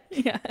of that.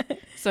 Yeah.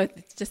 So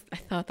I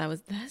thought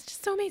that's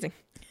just so amazing.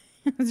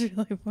 It was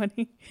really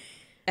funny.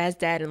 As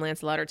Dad and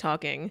Lancelot are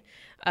talking,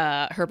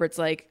 Herbert's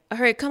like, all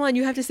right, come on,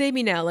 you have to save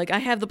me now. Like, I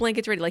have the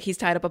blankets ready. Like, he's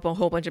tied up a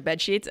whole bunch of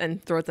bed sheets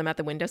and throws them out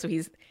the window. So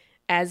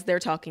as they're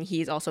talking,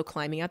 he's also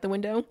climbing out the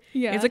window.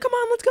 Yeah. He's like, come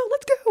on, let's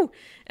go.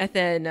 And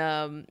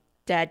then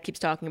Dad keeps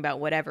talking about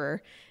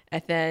whatever.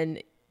 And then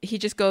he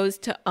just goes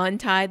to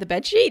untie the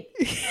bed sheet.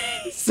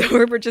 So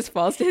Herbert just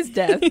falls to his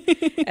death.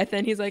 And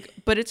then he's like,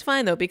 but it's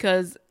fine, though,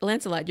 because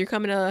Lancelot, you're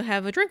coming to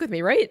have a drink with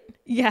me, right?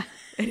 Yeah.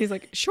 And he's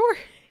like, sure.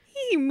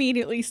 He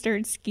immediately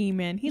starts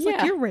scheming. He's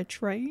like, you're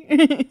rich, right?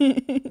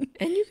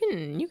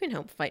 And you can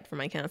help fight for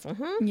my castle,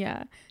 huh?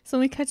 Yeah. So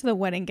we cut to the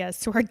wedding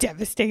guests who are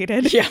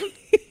devastated. Yeah.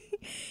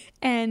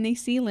 And they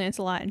see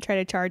Lancelot and try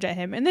to charge at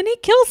him, and then he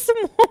kills some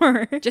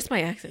more. Just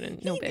by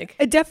accident. No big.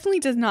 It definitely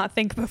does not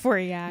think before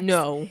he acts.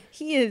 No.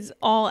 He is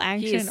all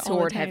action. He is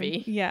sword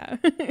heavy. Yeah.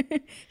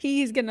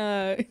 He's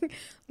gonna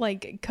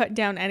like cut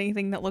down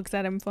anything that looks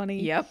at him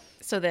funny. Yep.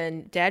 So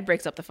then Dad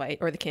breaks up the fight,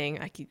 or the king.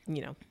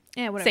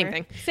 Yeah, whatever. Same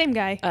thing. Same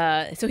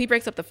guy. So he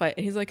breaks up the fight,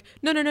 and he's like,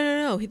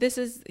 no. He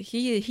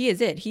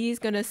is it. He's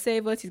gonna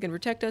save us. He's gonna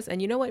protect us. And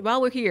you know what?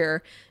 While we're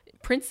here,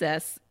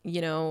 princess,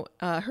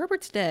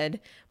 Herbert's dead,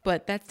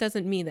 but that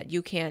doesn't mean that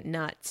you can't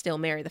not still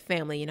marry the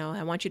family.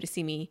 I want you to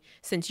see me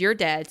since your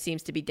dad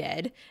seems to be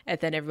dead. And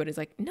then everybody's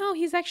like, no,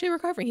 he's actually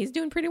recovering. He's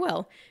doing pretty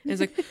well. And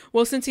it's like,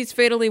 well, since he's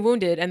fatally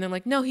wounded. And they're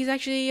like, no, he's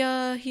actually,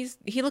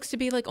 he looks to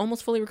be like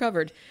almost fully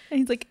recovered. And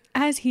he's like,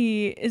 as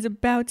he is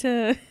about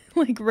to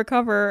like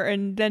recover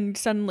and then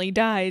suddenly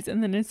dies.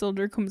 And then a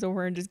soldier comes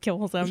over and just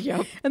kills him.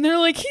 Yep. And they're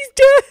like, he's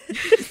dead.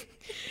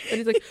 And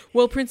he's like,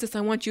 well, princess,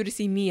 I want you to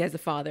see me as a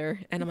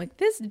father. And I'm like,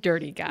 this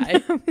dirty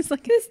guy. I was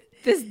like,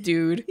 This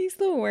dude. he's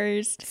the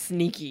worst.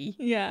 Sneaky.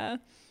 Yeah.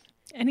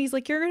 And he's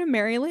like, you're going to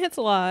marry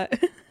Lancelot.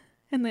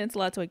 And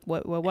Lancelot's like,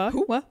 what,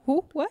 who,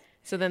 what?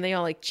 So then they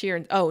all like cheer.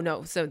 And oh,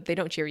 no. So they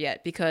don't cheer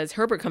yet because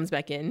Herbert comes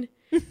back in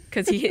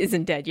because he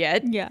isn't dead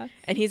yet. Yeah.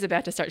 And he's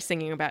about to start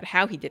singing about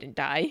how he didn't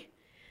die.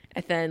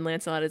 And then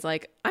Lancelot is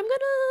like, I'm going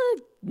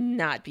to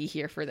not be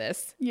here for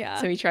this. Yeah.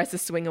 So he tries to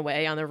swing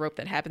away on the rope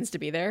that happens to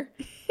be there,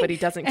 but he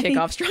doesn't kick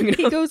off strong enough.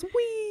 He goes,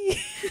 wee.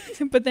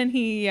 But then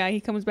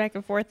he comes back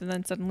and forth, and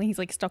then suddenly he's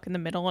like stuck in the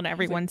middle and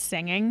everyone's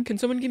singing. Can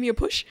someone give me a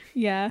push?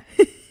 Yeah.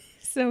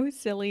 So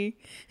silly.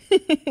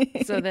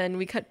 So then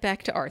we cut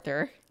back to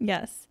Arthur.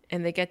 Yes.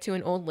 And they get to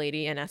an old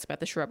lady and ask about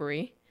the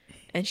shrubbery.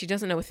 And she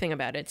doesn't know a thing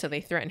about it, so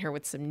they threaten her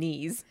with some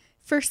knees.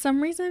 For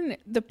some reason,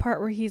 the part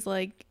where he's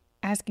like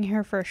asking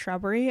her for a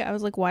shrubbery, I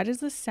was like, why does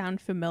this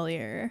sound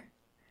familiar?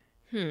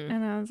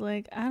 And I was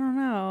like, I don't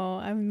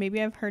know.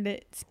 Maybe I've heard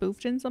it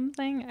spoofed in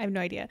something. I have no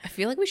idea. I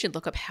feel like we should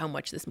look up how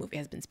much this movie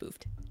has been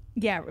spoofed.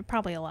 Yeah,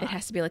 probably a lot. It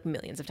has to be like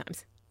millions of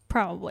times.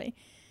 Probably.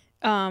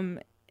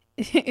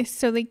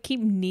 So they keep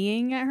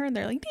kneeing at her.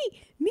 They're like,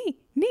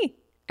 knee.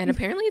 And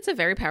apparently it's a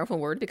very powerful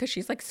word because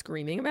she's like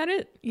screaming about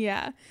it.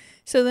 Yeah.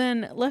 So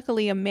then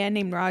luckily a man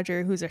named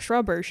Roger, who's a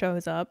shrubber,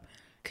 shows up.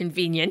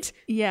 Convenient.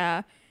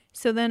 Yeah.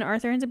 So then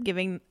Arthur ends up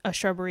giving a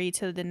shrubbery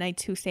to the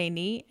knights who say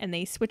knee, and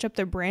they switch up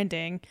their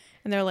branding.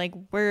 And they're like,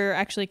 we're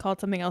actually called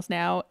something else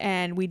now,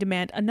 and we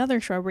demand another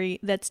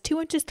shrubbery that's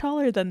 2 inches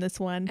taller than this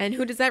one. And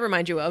who does that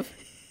remind you of?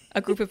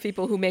 A group of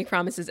people who make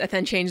promises and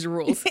then change the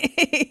rules.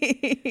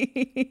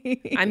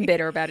 I'm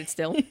bitter about it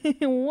still.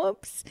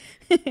 Whoops.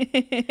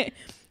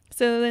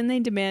 So then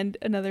they demand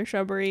another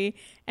shrubbery,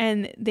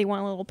 and they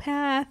want a little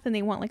path, and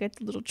they want like a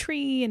little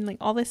tree and like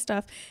all this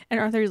stuff. And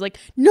Arthur's like,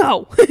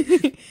 no,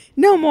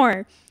 no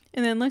more.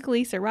 And then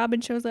luckily Sir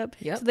Robin shows up.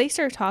 Yep. So they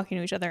start talking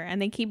to each other,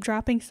 and they keep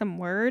dropping some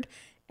word.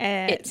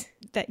 And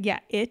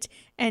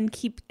and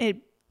it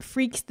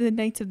freaks the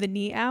Knights of the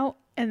Knee out.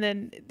 And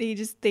then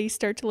they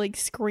start to like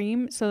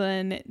scream. So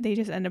then they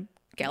just end up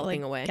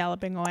Galloping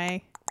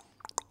away.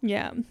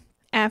 Yeah.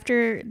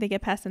 After they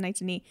get past the Knights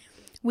of the Knee,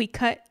 we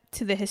cut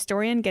to the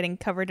historian getting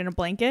covered in a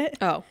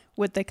blanket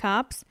with the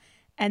cops.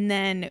 And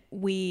then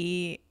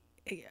we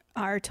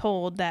are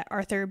told that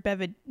Arthur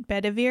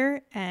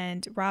Bedivere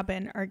and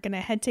Robin are going to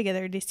head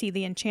together to see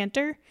the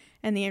enchanter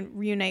and they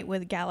reunite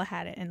with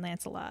Galahad and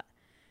Lancelot.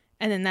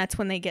 And then that's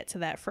when they get to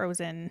that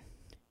frozen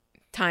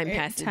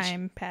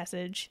time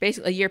passage.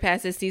 Basically, a year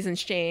passes,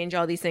 seasons change,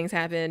 all these things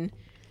happen.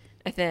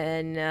 And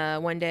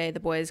then one day the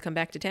boys come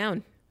back to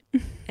town.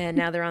 And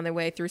now they're on their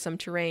way through some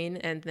terrain,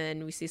 and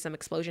then we see some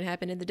explosion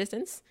happen in the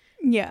distance.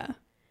 Yeah.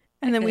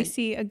 And then we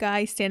see a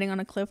guy standing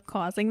on a cliff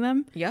causing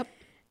them. Yep.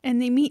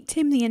 And they meet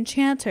Tim the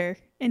Enchanter,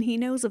 and he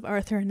knows of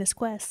Arthur and his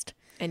quest.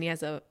 And he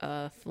has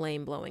a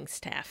flame-blowing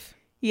staff.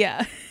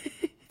 Yeah.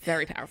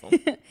 Very powerful.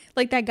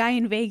 Like that guy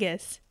in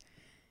Vegas.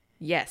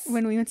 Yes.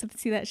 When we went to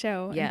see that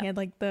show. Yeah. And he had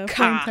like the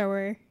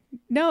flamethrower.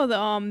 No,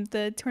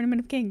 the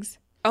Tournament of Kings.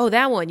 Oh,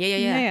 that one.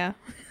 Yeah.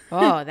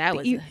 Oh, that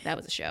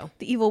was a show.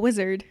 The evil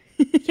wizard.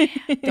 Yeah.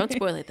 Don't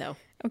spoil it though.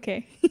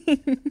 Okay.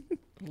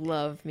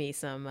 Love me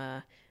some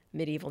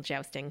medieval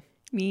jousting.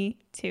 Me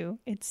too.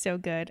 It's so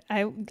good.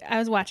 I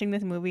was watching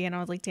this movie and I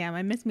was like, damn,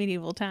 I miss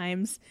medieval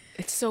times.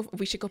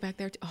 We should go back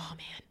there. Oh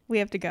man. We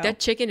have to go. That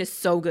chicken is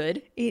so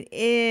good. It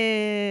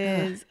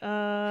is.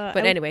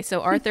 But anyway,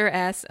 so Arthur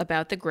asks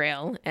about the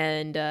Grail,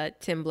 and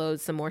Tim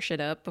blows some more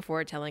shit up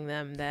before telling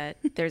them that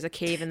there's a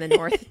cave in the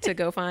north to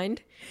go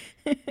find.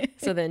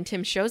 So then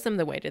Tim shows them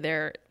the way to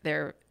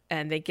their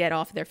and they get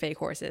off their fake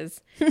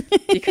horses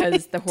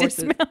because the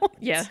horses,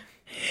 dismount.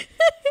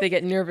 they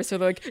get nervous. So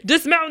they're like,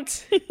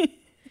 dismount.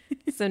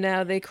 So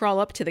now they crawl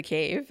up to the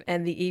cave,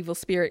 and the evil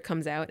spirit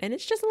comes out, and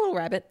it's just a little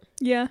rabbit.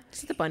 Yeah,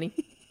 just a bunny.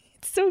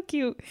 It's so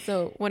cute.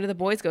 So one of the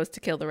boys goes to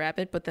kill the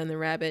rabbit, but then the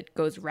rabbit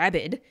goes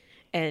rabid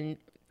and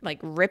like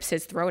rips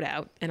his throat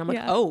out. And I'm like,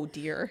 oh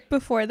dear.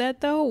 Before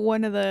that though,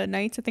 one of the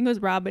knights, I think it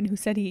was Robin, who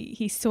said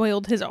he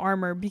soiled his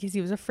armor because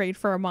he was afraid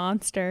for a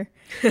monster.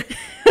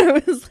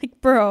 I was like,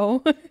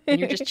 bro. And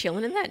you're just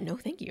chilling in that? No,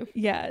 thank you.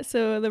 Yeah.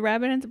 So the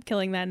rabbit ends up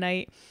killing that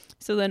knight.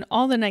 So then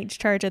all the knights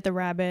charge at the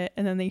rabbit,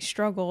 and then they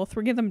struggle.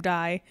 3 of them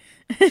die.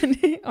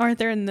 And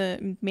Arthur and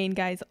the main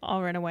guys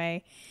all run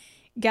away.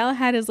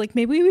 Galahad is like,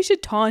 maybe we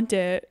should taunt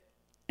it.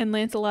 And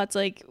Lancelot's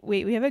like,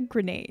 wait, we have a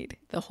grenade.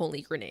 The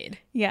holy grenade.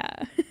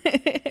 Yeah.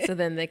 So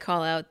then they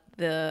call out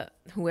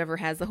whoever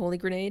has the holy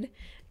grenade.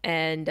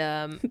 And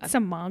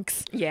some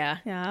monks. Yeah.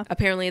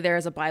 Apparently there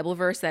is a Bible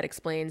verse that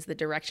explains the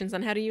directions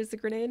on how to use the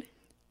grenade.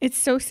 It's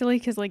so silly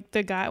because like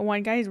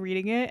one guy is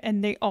reading it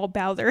and they all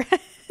bow their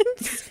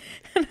heads.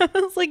 And I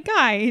was like,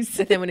 guys.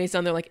 And then when he's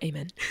done, they're like,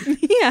 amen.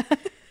 Yeah.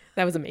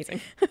 That was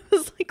amazing. I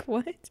was like,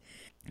 what?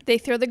 They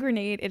throw the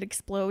grenade. It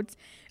explodes.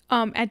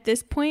 At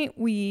this point,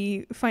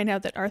 we find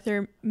out that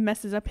Arthur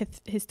messes up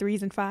his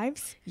 3s and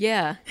 5s.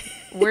 Yeah.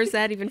 Where's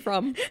that even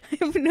from?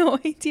 I have no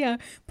idea.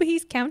 But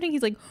he's counting.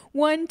 He's like,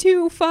 1,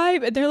 2,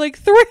 5. And they're like,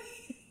 3.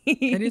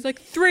 And he's like,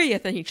 3.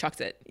 And then he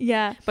chucks it.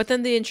 Yeah. But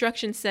then the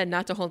instructions said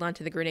not to hold on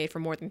to the grenade for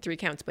more than 3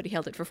 counts, but he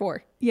held it for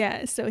 4.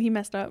 Yeah. So he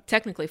messed up.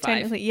 Technically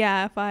 5.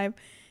 Yeah, 5.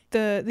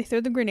 They throw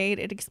the grenade.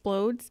 It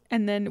explodes.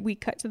 And then we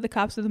cut to the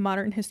cops with the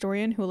modern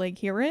historian who like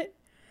hear it.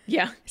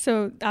 Yeah.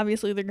 So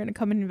obviously they're going to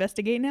come and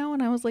investigate now.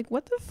 And I was like,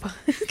 what the fuck?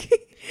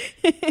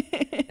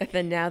 And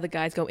then now the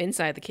guys go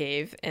inside the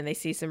cave and they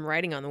see some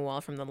writing on the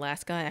wall from the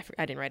last guy.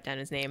 I didn't write down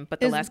his name, but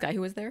the last guy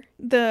who was there.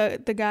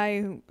 The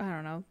guy who, I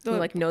don't know. Who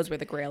like knows where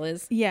the grail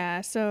is.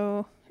 Yeah.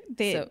 So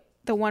the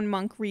one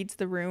monk reads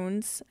the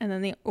runes and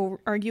then they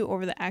argue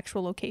over the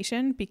actual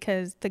location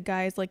because the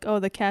guy's like, oh,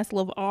 the castle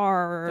of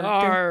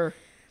R.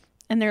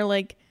 And they're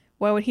like,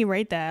 why would he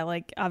write that?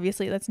 Like,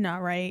 obviously that's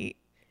not right.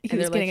 He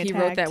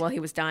wrote that while he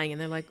was dying, and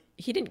they're like,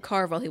 he didn't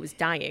carve while he was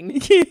dying.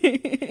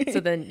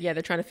 So then, yeah,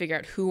 they're trying to figure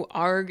out who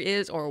Arg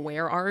is or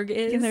where Arg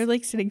is. And they're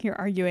like sitting here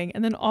arguing,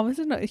 and then all of a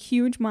sudden a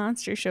huge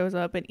monster shows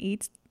up and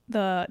eats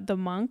the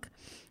monk,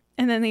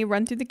 and then they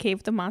run through the cave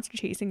with the monster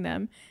chasing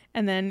them,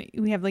 and then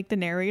we have like the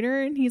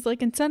narrator, and he's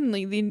like, and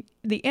suddenly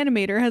the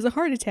animator has a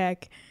heart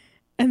attack,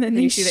 and then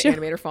you see the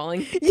animator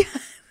falling. Yeah.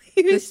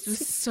 This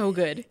was so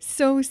good.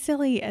 So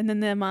silly. And then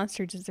the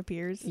monster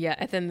disappears. Yeah.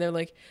 And then they're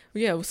like,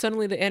 yeah, well,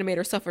 suddenly the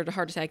animator suffered a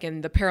heart attack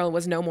and the peril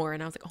was no more.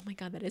 And I was like, oh my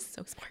God, that is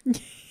so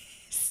smart.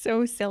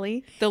 So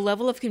silly. The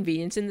level of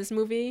convenience in this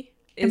movie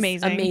is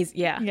amazing.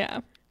 Yeah.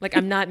 Yeah. Like,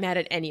 I'm not mad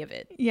at any of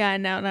it. Yeah,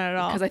 no, not at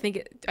all. Because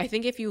I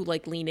think if you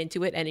like lean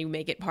into it and you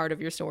make it part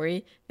of your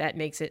story, that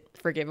makes it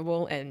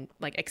forgivable and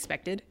like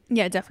expected.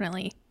 Yeah,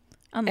 definitely.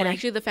 And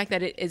actually the fact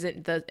that it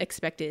isn't the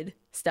expected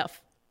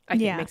stuff, I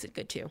think makes it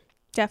good too.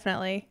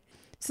 Definitely.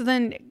 So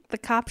then the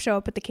cops show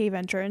up at the cave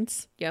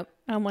entrance. Yep.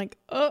 And I'm like,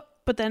 oh.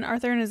 But then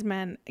Arthur and his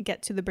men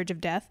get to the Bridge of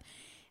Death.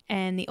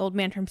 And the old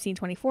man from scene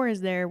 24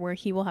 is there where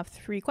he will have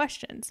 3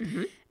 questions.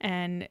 Mm-hmm.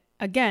 And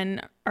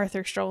again,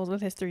 Arthur struggles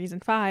with his 3s and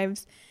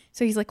 5s.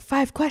 So he's like,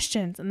 5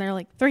 questions. And they're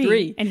like,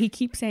 3. And he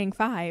keeps saying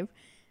 5.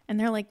 And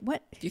they're like,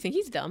 what? Do you think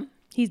he's dumb?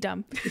 He's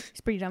dumb.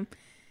 He's pretty dumb.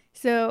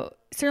 So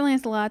Sir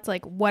Lancelot's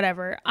like,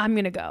 whatever, I'm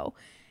going to go.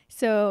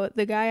 So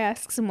the guy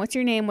asks him, what's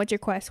your name? What's your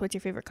quest? What's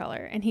your favorite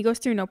color? And he goes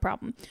through no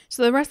problem.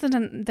 So the rest of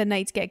the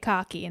knights get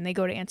cocky and they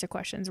go to answer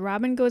questions.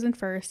 Robin goes in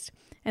first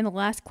and the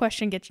last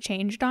question gets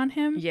changed on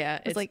him. Yeah.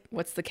 It's like,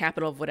 what's the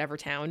capital of whatever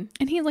town?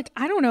 And he's like,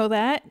 I don't know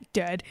that.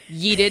 Dead.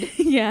 Yeeted.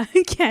 Yeah,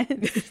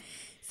 again.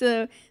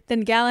 So then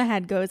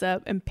Galahad goes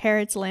up and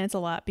parrots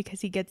Lancelot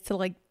because he gets to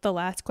like the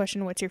last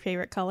question, what's your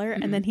favorite color?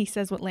 Mm-hmm. And then he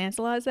says what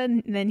Lancelot said.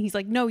 And then he's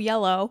like, no,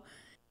 yellow.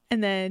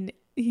 And then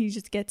he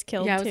just gets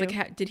killed. Yeah, I was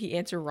like, did he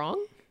answer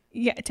wrong?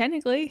 Yeah,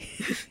 technically,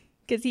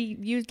 because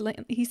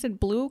he said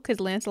blue because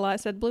Lancelot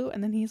said blue,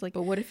 and then he's like,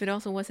 but what if it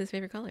also was his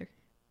favorite color?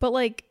 But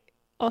like,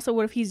 also,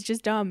 what if he's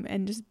just dumb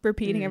and just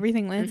repeating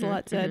everything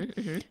Lancelot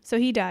said? So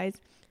he dies,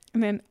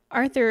 and then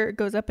Arthur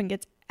goes up and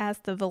gets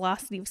asked the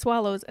velocity of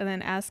swallows, and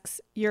then asks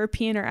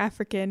European or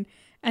African,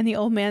 and the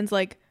old man's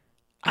like,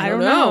 I don't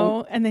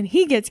know, and then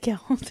he gets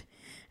killed,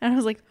 and I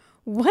was like,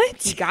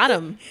 what? You got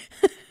him.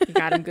 You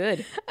got him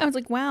good. I was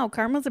like, wow,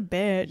 Karma's a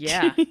bitch.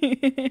 Yeah.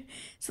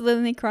 So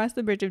then they cross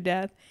the Bridge of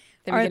Death.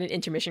 Then we get an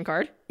intermission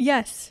card.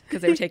 Yes.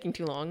 Because they were taking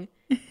too long.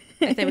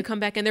 And then we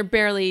come back and they've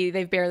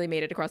barely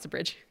made it across the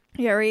bridge.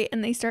 Yeah, right.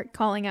 And they start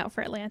calling out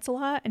for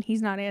Lancelot and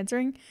he's not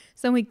answering.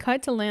 So then we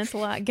cut to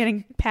Lancelot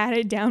getting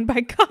patted down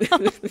by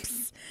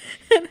cops.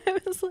 And I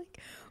was like,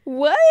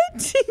 what?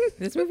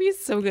 This movie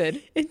is so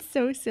good. It's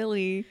so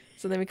silly.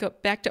 So then we go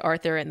back to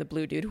Arthur and the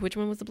blue dude. Which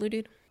one was the blue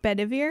dude?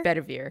 Bedivere?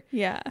 Bedivere.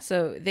 Yeah.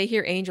 So they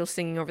hear angels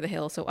singing over the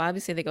hill. So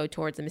obviously they go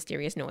towards the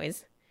mysterious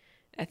noise.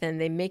 And then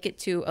they make it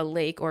to a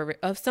lake or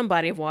some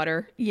body of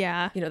water.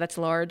 Yeah. You know, that's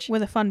large.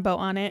 With a fun boat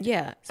on it.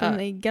 Yeah. So then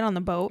they get on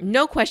the boat.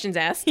 No questions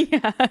asked.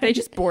 Yeah. They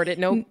just board it.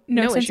 No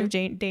sense issue. of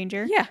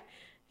danger. Yeah.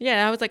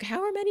 Yeah. I was like,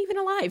 how are men even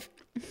alive?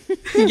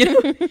 You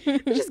know,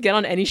 they just get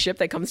on any ship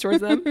that comes towards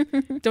them.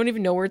 Don't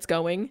even know where it's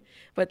going.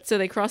 But so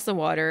they cross the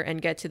water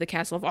and get to the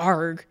castle of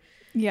Arg.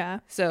 Yeah.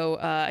 So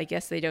I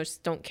guess they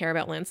just don't care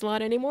about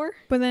Lancelot anymore.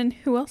 But then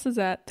who else is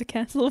at the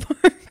castle of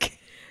Arg?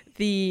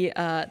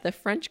 The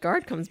French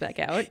guard comes back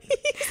out.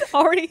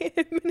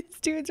 Him and his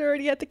dudes are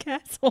already at the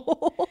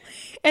castle.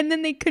 And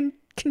then they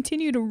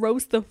continue to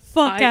roast the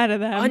fuck out of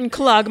them.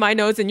 Unclog my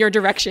nose in your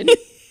direction.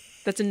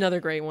 That's another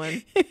great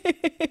one.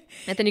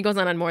 And then he goes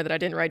on more that I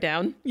didn't write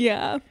down.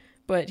 Yeah.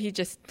 But he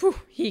just,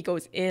 he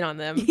goes in on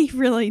them. He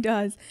really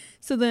does.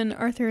 So then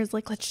Arthur is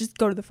like, let's just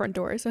go to the front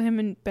door. So him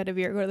and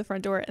Bedivere go to the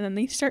front door and then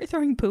they start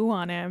throwing poo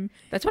on him.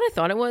 That's what I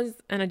thought it was.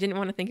 And I didn't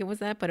want to think it was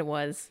that, but it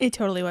was. It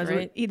totally was.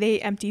 Right? They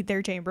emptied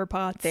their chamber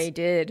pots. They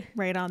did.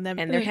 Right on them.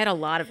 And they had a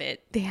lot of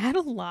it. They had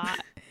a lot.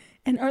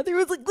 And Arthur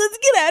was like, let's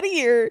get out of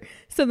here.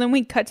 So then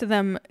we cut to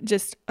them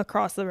just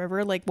across the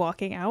river, like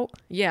walking out.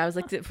 Yeah, I was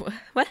like,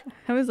 what?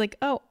 I was like,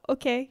 oh,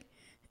 okay.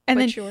 And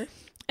then Sure.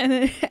 And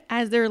then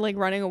as they're like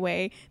running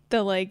away,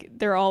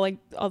 they're all like,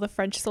 all the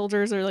French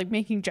soldiers are like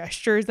making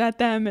gestures at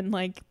them and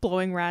like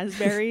blowing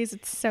raspberries.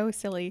 It's so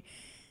silly.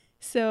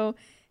 So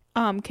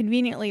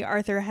conveniently,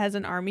 Arthur has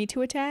an army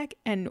to attack.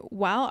 And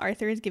while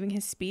Arthur is giving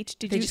his speech,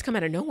 They just come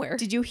out of nowhere.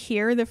 did you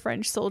hear the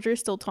French soldiers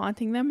still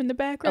taunting them in the A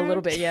background?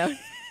 little bit, yeah.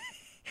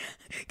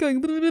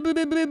 Going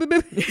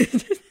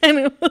and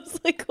it was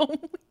like, oh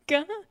my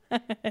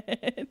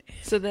God.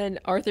 So then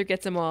Arthur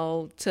gets them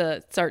all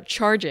to start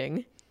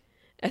charging.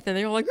 And then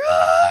they're all like,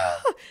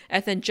 "Ah!"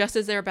 And then just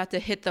as they're about to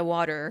hit the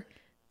water,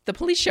 the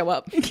police show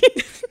up.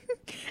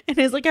 And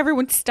it's like,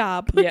 everyone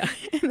stop. Yeah.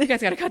 You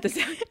guys got to cut this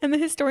out. And the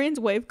historian's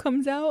wife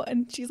comes out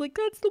and she's like,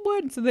 that's the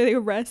one. So they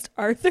arrest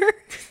Arthur.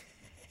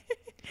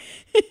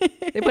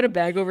 They put a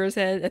bag over his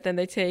head, and then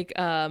they take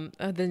the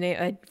name.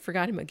 I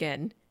forgot him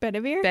again.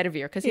 Bedivere?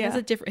 Bedivere, because he has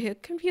a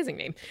different, confusing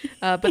name.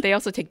 But they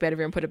also take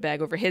Bedivere and put a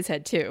bag over his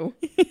head too.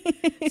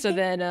 So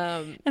then,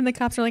 And the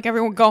cops are like,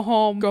 everyone go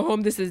home. go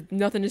home. This is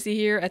nothing to see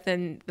here.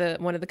 And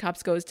then one of the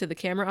cops goes to the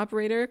camera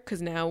operator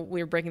because now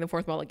we're breaking the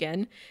fourth wall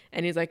again,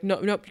 and he's like,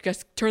 nope, you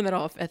guys turn that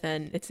off. And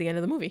then it's the end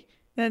of the movie.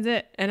 That's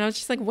it. And I was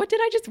just like, what did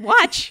I just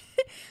watch?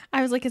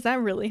 I was like, is that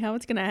really how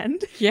it's going to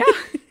end? Yeah.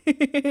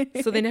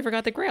 So they never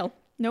got the Grail.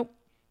 Nope.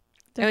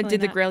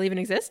 Did the Grail even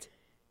exist?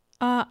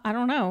 I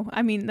don't know.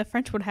 I mean, the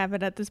French would have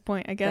it at this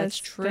point, I guess. That's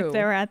true. If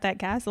they were at that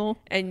castle.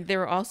 And there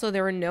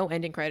were no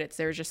ending credits.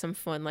 There was just some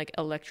fun like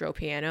electro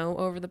piano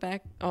over the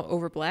back,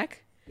 over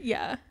black.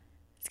 Yeah.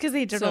 It's because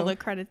they did all the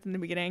credits in the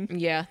beginning.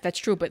 Yeah, that's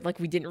true. But like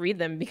we didn't read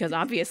them because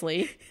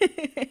obviously.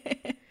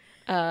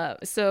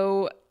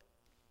 So,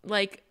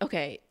 like,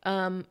 okay,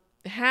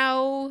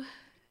 how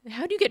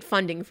do you get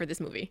funding for this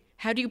movie?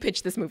 How do you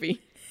pitch this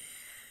movie?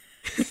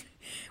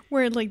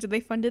 Where, like, did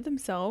they fund it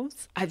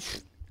themselves?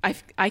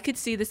 I could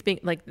see this being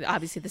like,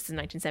 obviously this is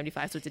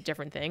 1975, so it's a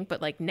different thing.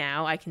 But like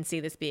now, I can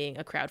see this being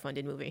a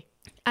crowdfunded movie.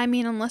 I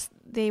mean, unless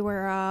they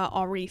were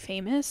already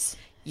famous.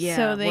 Yeah,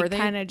 So they were they?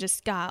 kind of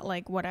just got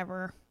like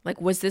whatever. Like,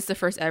 was this the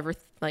first ever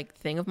like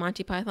thing of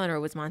Monty Python, or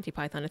was Monty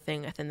Python a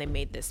thing and then they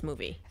made this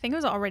movie? I think it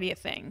was already a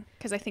thing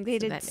because I think they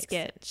did that makes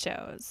skit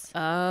shows.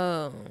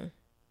 Oh,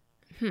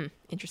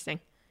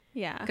 interesting.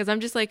 Yeah. Because I'm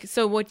just like,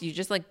 so what? You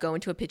just like go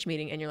into a pitch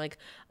meeting and you're like,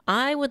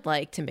 I would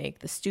like to make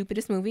the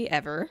stupidest movie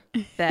ever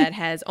that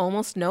has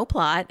almost no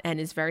plot and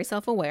is very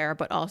self-aware,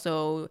 but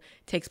also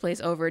takes place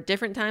over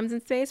different times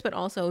in space, but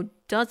also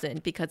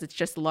doesn't because it's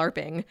just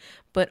LARPing,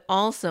 but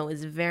also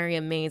is very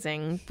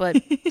amazing, but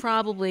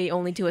probably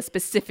only to a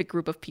specific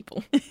group of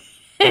people.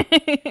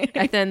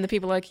 And then the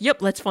people are like,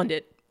 yep, let's fund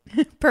it.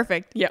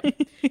 Perfect. Yep.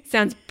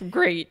 Sounds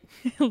great.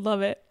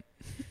 Love it.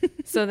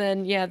 So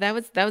then, yeah, that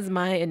was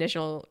my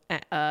initial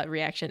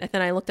reaction. And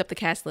then I looked up the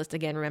cast list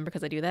again, remember,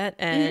 because I do that.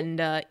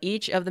 And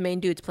each of the main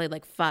dudes played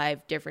like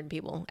 5 different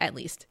people at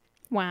least.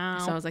 Wow.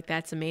 So I was like,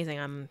 that's amazing.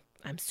 I'm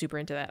super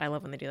into that. I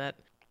love when they do that.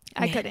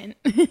 I couldn't.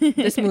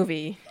 This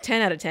movie,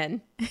 10 out of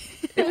 10.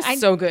 It was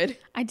so good.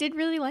 I did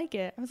really like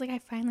it. I was like, I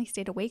finally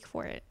stayed awake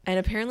for it. And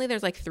apparently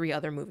there's like 3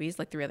 other movies,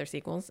 like 3 other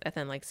sequels, and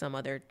then like some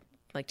other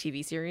like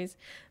TV series.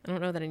 I don't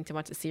know that I need to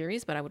watch the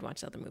series, but I would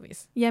watch the other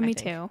movies. Yeah, I me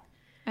think. too.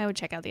 I would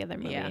check out the other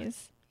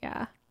movies.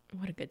 Yeah.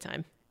 What a good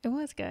time. It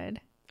was good.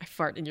 I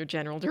fart in your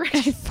general I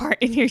direction. fart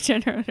in your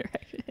general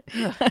direction.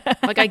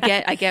 Like I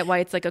get why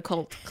it's like a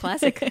cult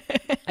classic.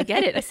 I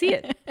get it. I see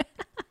it.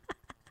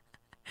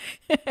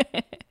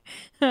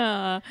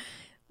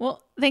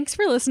 Well, thanks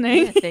for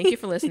listening. Yeah, thank you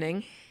for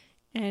listening.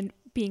 And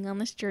being on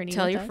this journey.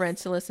 Tell with your us.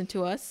 friends to listen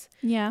to us.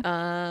 Yeah.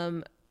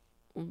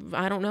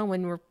 I don't know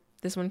when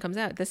this one comes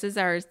out. This is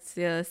our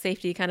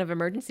safety kind of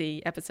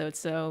emergency episode,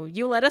 so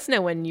you let us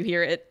know when you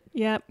hear it.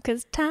 Yep.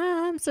 Because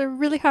times are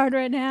really hard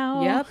right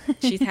now. Yep,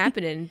 she's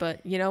happening.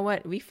 But you know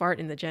what? We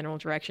fart in the general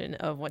direction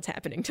of what's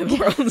happening to the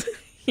world.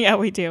 Yeah,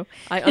 we do.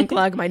 I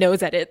unclog my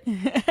nose at it.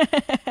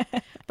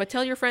 But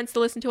tell your friends to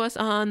listen to us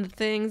on the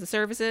things, the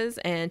services,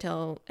 and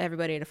tell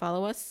everybody to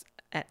follow us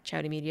at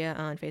Chowdy Media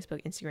on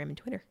Facebook, Instagram, and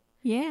Twitter.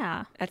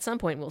 Yeah. At some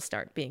point, we'll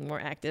start being more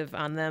active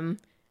on them.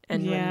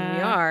 And when we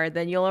Yeah. are,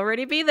 then you'll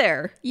already be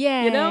there.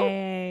 Yay. You know?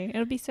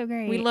 It'll be so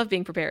great. We love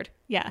being prepared,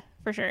 Yeah,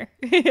 for sure.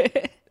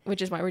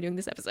 which is why we're doing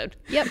this episode.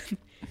 Yep.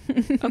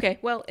 Okay,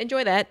 well,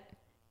 enjoy that.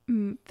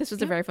 This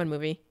was a very fun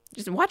movie.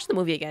 Just watch the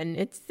movie again.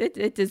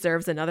 It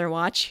deserves another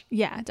watch.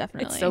 Yeah,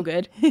 definitely. It's so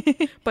good.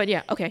 But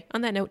yeah, okay.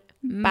 On that note,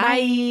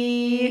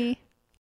 Bye.